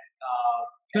that.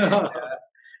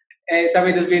 Hey,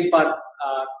 Sameer, this has been fun.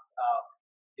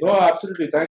 No, absolutely. Thanks.